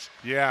 turnovers.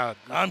 Yeah.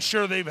 I'm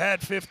sure they've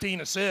had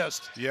 15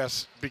 assists.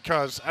 Yes,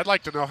 because I'd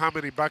like to know how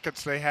many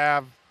buckets they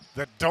have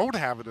that don't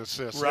have an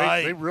assist.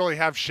 Right. They really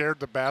have shared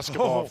the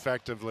basketball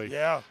effectively.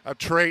 Yeah. A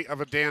trait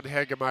of a Dan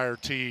Hegemeyer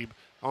team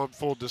on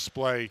full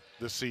display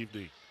this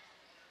evening.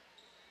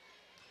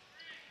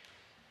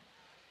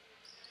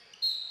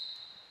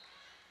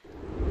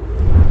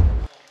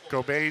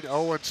 Cobain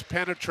Owens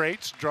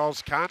penetrates,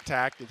 draws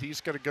contact, and he's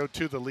going to go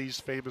to the Lee's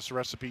Famous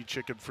Recipe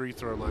chicken free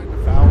throw line.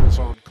 The foul is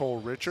on Cole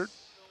Richard.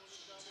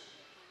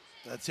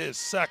 That's his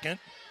 2nd.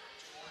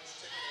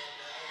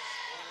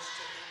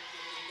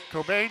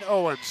 Cobain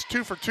Owens,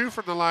 2 for 2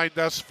 from the line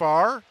thus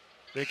far.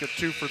 Making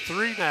 2 for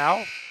 3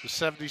 now. The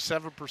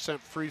 77%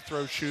 free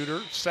throw shooter,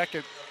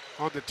 2nd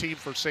on the team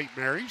for St.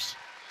 Mary's.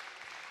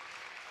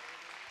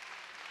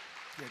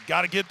 You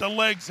got to get the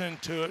legs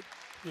into it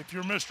if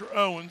you're Mr.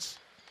 Owens.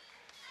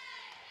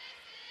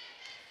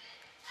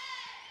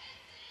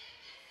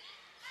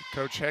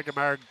 Coach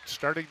Hegemeyer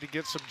starting to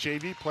get some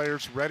JV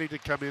players ready to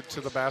come into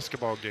the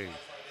basketball game.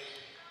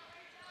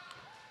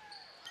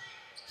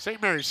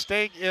 St. Mary's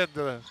staying in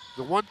the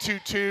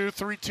 1-2-2,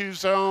 3-2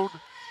 zone.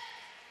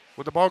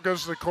 When the ball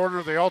goes to the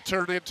corner, they all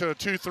turn into a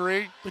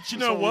 2-3. But you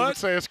That's know we what? would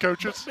say as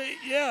coaches.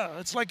 Yeah,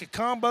 it's like a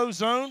combo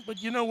zone.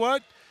 But you know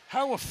what?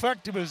 How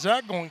effective is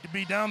that going to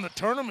be down the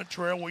tournament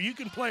trail where you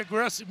can play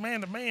aggressive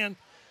man-to-man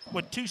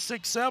with 2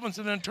 6-7s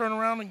and then turn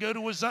around and go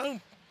to a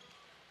zone?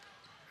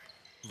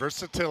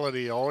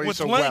 Versatility, always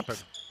With a length.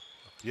 weapon.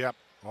 Yep,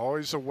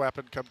 always a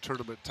weapon come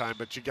tournament time,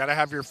 but you got to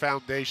have your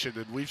foundation,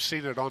 and we've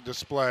seen it on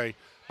display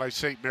by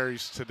St.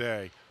 Mary's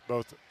today,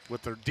 both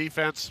with their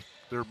defense,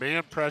 their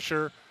man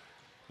pressure,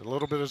 a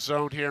little bit of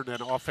zone here, and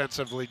then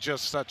offensively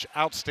just such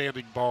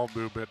outstanding ball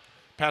movement,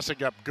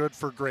 passing up good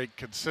for great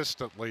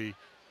consistently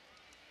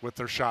with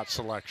their shot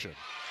selection.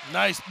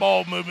 Nice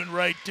ball movement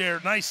right there.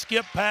 Nice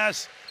skip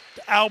pass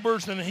to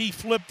Albers, and he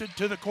flipped it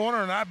to the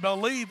corner, and I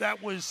believe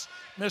that was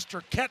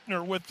Mr.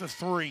 Kettner with the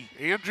 3.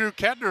 Andrew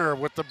Kettner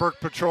with the Burke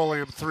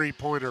Petroleum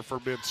three-pointer for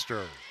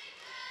Minster.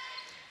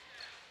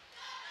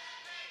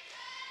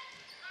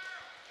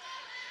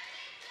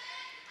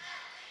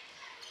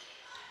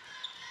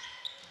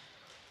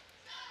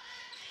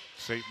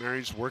 St.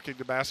 Mary's working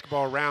the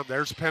basketball around.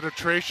 There's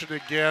penetration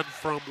again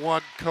from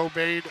one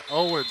Cobain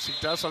Owens. He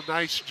does a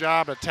nice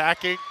job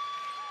attacking.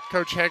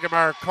 Coach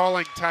Hegemeyer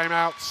calling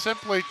timeout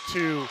simply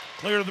to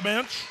Clear the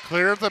bench.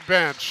 clear the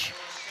bench.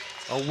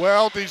 A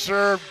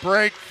well-deserved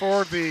break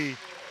for the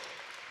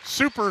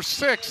Super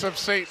 6 of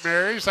St.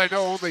 Mary's. I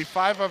know only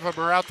 5 of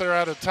them are out there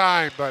at a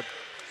time, but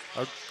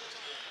a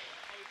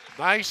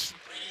nice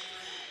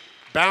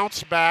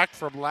bounce back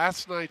from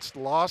last night's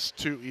loss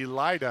to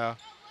Elida.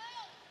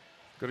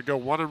 Going to go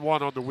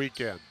 1-1 on the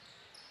weekend.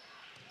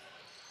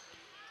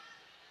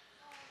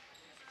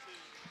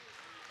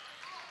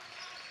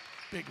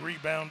 Big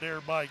rebound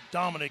there by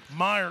Dominic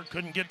Meyer.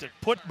 Couldn't get the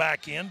put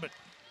back in, but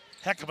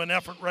heck of an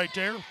effort right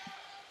there.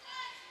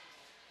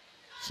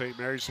 St.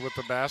 Mary's with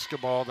the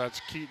basketball. That's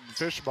Keaton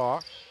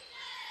Fishbaugh.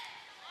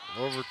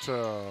 Over to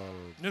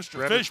Mr.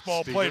 Brennan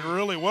Fishball Stephen. played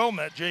really well in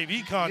that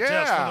JV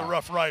contest for the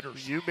Rough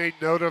Riders. You made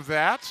note of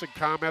that. Some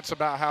comments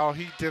about how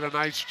he did a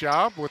nice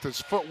job with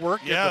his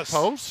footwork in the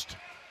post.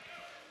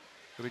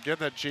 And again,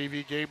 that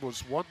JV game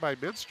was won by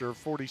Minster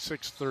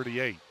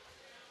 46-38.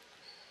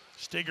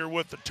 Stiger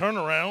with the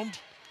turnaround.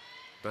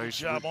 Nice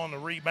Good job on the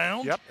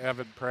rebound. Yep,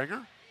 Evan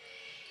Pranger.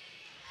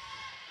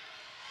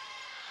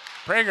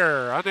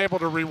 Pranger unable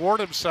to reward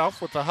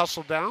himself with the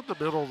hustle down the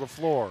middle of the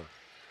floor.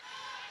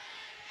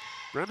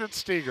 Brennan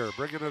Steger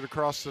bringing it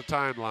across the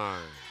timeline.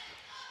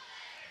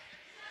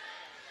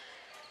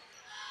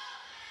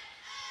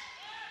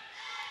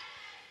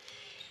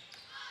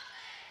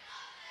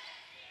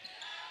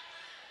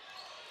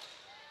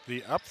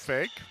 The up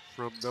fake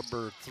from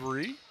number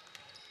 3,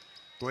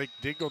 Blake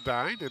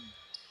Dingledine, and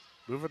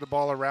moving the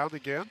ball around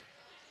again.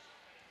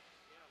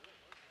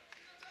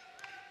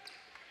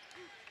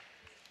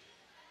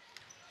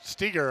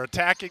 Steger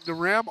attacking the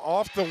rim,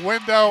 off the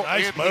window,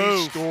 Nice and move.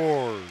 he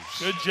scores.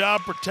 Good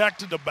job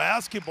protecting the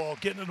basketball,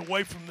 getting it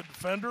away from the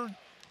defender,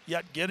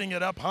 yet getting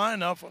it up high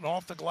enough and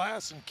off the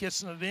glass and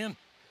kissing it in.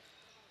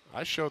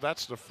 I show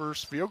that's the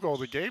first field goal of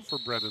the game for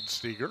Brennan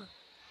Steger.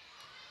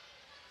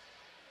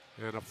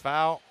 And a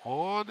foul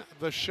on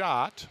the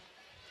shot.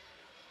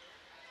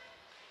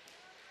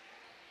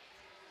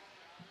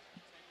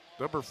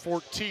 Number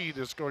 14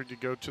 is going to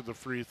go to the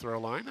free throw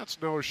line.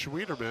 That's Noah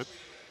Schwieterman.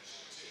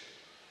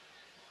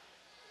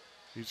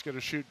 He's going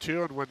to shoot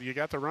 2, and when you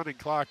got the running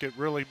clock, it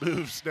really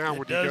moves now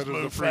when you go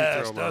to the free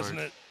throw line. Doesn't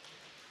it?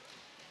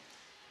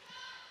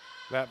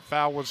 That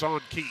foul was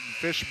on Keaton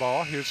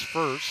Fishbaugh, his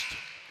first.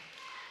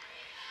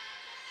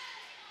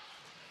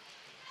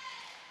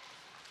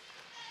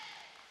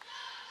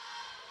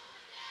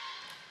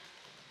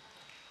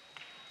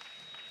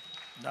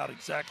 Not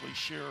exactly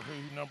sure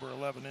who number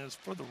 11 is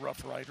for the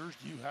Rough Riders.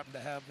 Do you happen to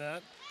have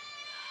that?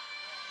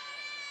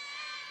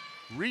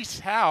 Reese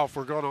Howe, if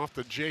we're going off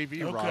the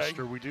JV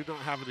roster, we do not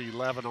have an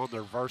 11 on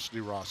their varsity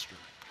roster.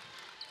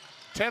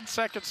 10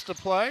 seconds to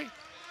play.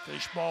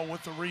 Fishbaugh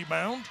with the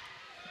rebound.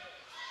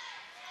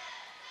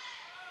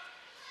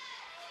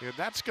 And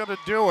that's going to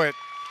do it.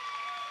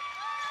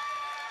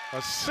 A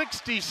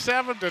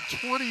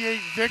 67-28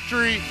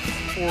 victory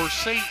for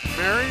St.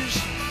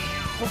 Mary's.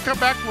 We'll come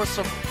back with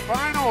some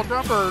final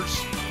numbers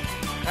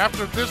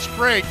after this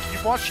break.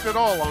 You've watched it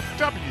all on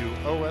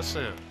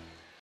WOSN.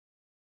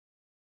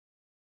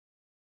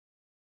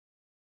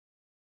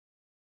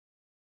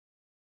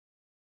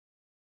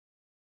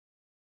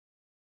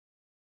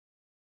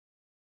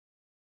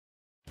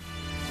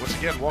 Once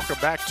again, welcome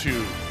back to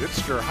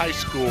Minster High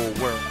School,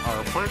 where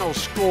our final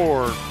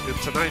score in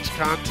tonight's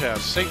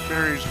contest, St.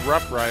 Mary's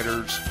Rough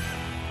Riders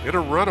in a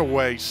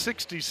runaway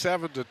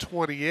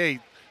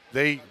 67-28.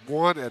 They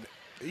won at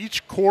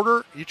each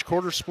quarter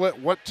split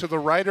went to the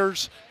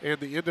Riders, and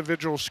the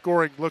individual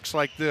scoring looks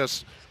like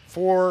this.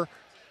 For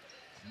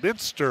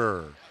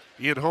Minster,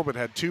 Ian Holman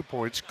had 2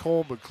 points,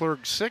 Cole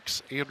McClurg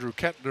 6, Andrew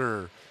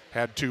Kettner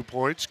had 2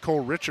 points, Cole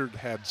Richard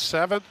had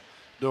 7,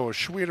 Noah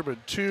Schwieterman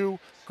 2,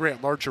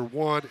 Grant Larcher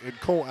 1, and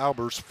Cole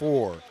Albers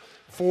 4.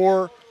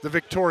 For the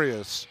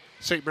victorious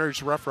St.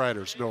 Mary's Rough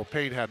Riders, Noah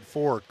Payne had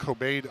 4,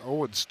 Cobain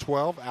Owens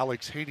 12,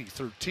 Alex Haney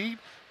 13,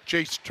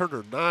 Jace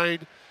Turner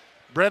 9,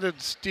 Brennan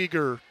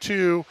Steger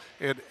 2,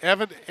 and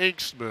Evan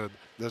Angstman,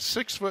 the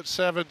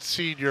 6'7"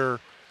 senior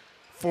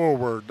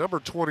forward, number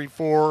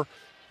 24.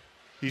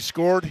 He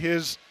scored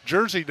his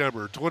jersey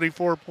number,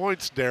 24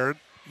 points, Darren.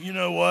 You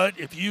know what?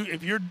 If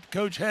you're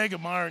Coach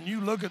Hagemeyer and you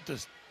look at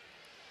this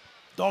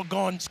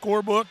doggone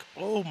scorebook,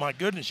 oh my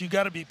goodness, you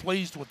got to be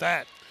pleased with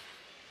that.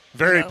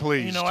 Very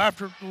pleased. You know,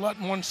 after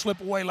letting one slip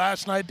away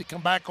last night, to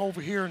come back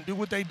over here and do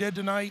what they did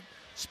tonight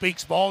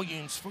speaks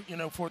volumes for,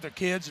 for the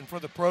kids and for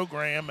the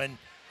program. And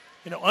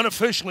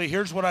unofficially,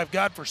 here's what I've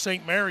got for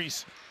St.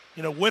 Mary's.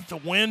 With the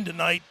win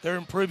tonight, they're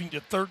improving to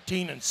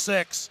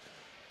 13-6.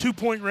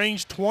 2-point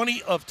range,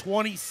 20 of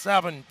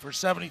 27 for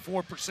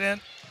 74%.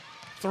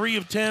 3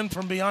 of 10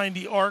 from behind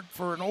the arc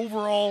for an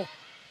overall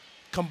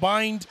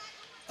combined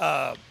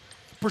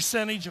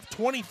percentage of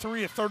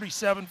 23 of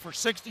 37 for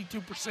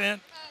 62%.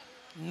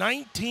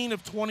 19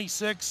 of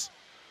 26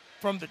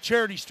 from the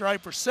charity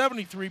stripe for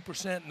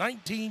 73%.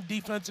 19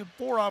 defensive,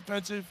 4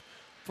 offensive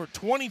for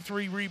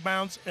 23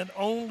 rebounds, and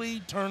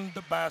only turned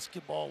the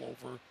basketball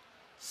over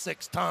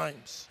 6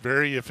 times.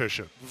 Very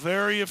efficient.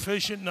 Very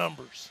efficient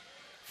numbers.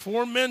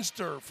 For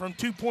Minster, from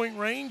 2-point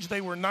range,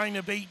 they were 9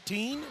 of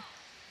 18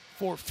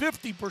 for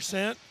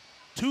 50%,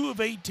 2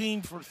 of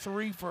 18 for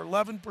 3 for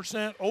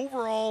 11%.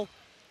 Overall,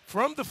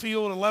 from the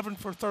field, 11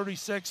 for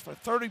 36 for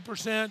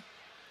 30%,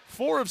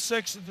 4 of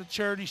 6 at the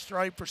charity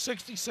stripe for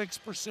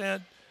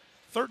 66%,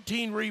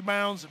 13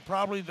 rebounds, and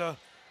probably the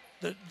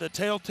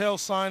telltale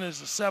sign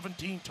is the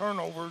 17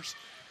 turnovers.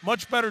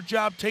 Much better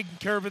job taking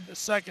care of it in the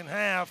second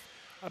half.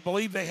 I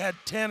believe they had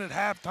 10 at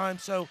halftime,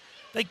 so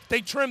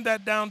they trimmed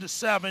that down to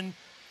 7.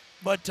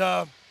 But,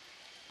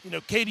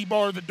 Katie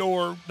barred the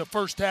door. The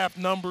first half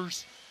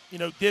numbers,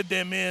 did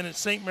them in, and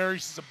St.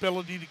 Mary's'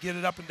 ability to get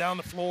it up and down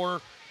the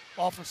floor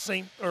off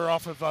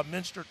of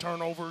Minster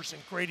turnovers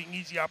and creating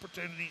easy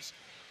opportunities.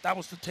 That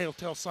was the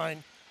telltale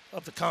sign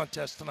of the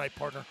contest tonight,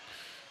 partner.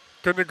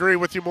 Couldn't agree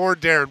with you more,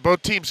 Darren.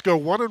 Both teams go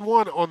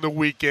 1-1 on the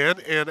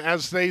weekend, and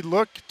as they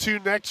look to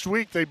next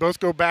week, they both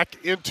go back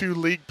into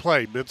league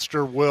play.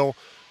 Minster will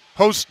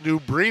host New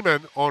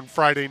Bremen on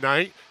Friday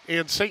night,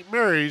 and St.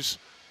 Mary's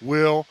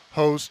will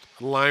host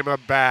Lima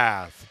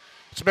Bath.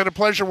 It's been a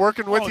pleasure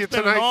working with you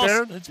tonight,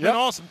 Darren. It's been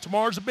awesome.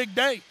 Tomorrow's a big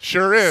day.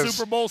 Sure is.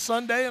 Super Bowl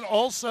Sunday, and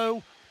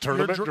also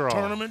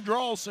tournament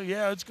draw. So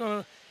yeah, it's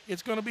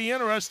gonna be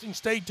interesting.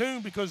 Stay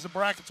tuned because the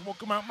brackets will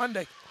come out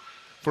Monday.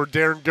 For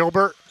Darren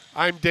Gilbert,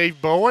 I'm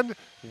Dave Bowen.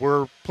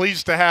 We're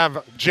pleased to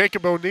have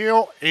Jacob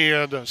O'Neill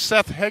and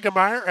Seth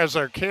Hagemeyer as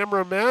our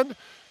cameramen.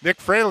 Nick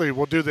Fraley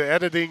will do the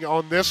editing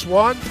on this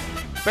one.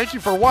 Thank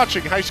you for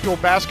watching high school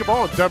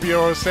basketball on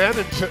WOSN,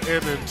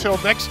 and until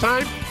next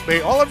time,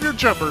 may all of your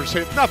jumpers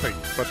hit nothing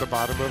but the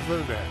bottom of the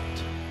net.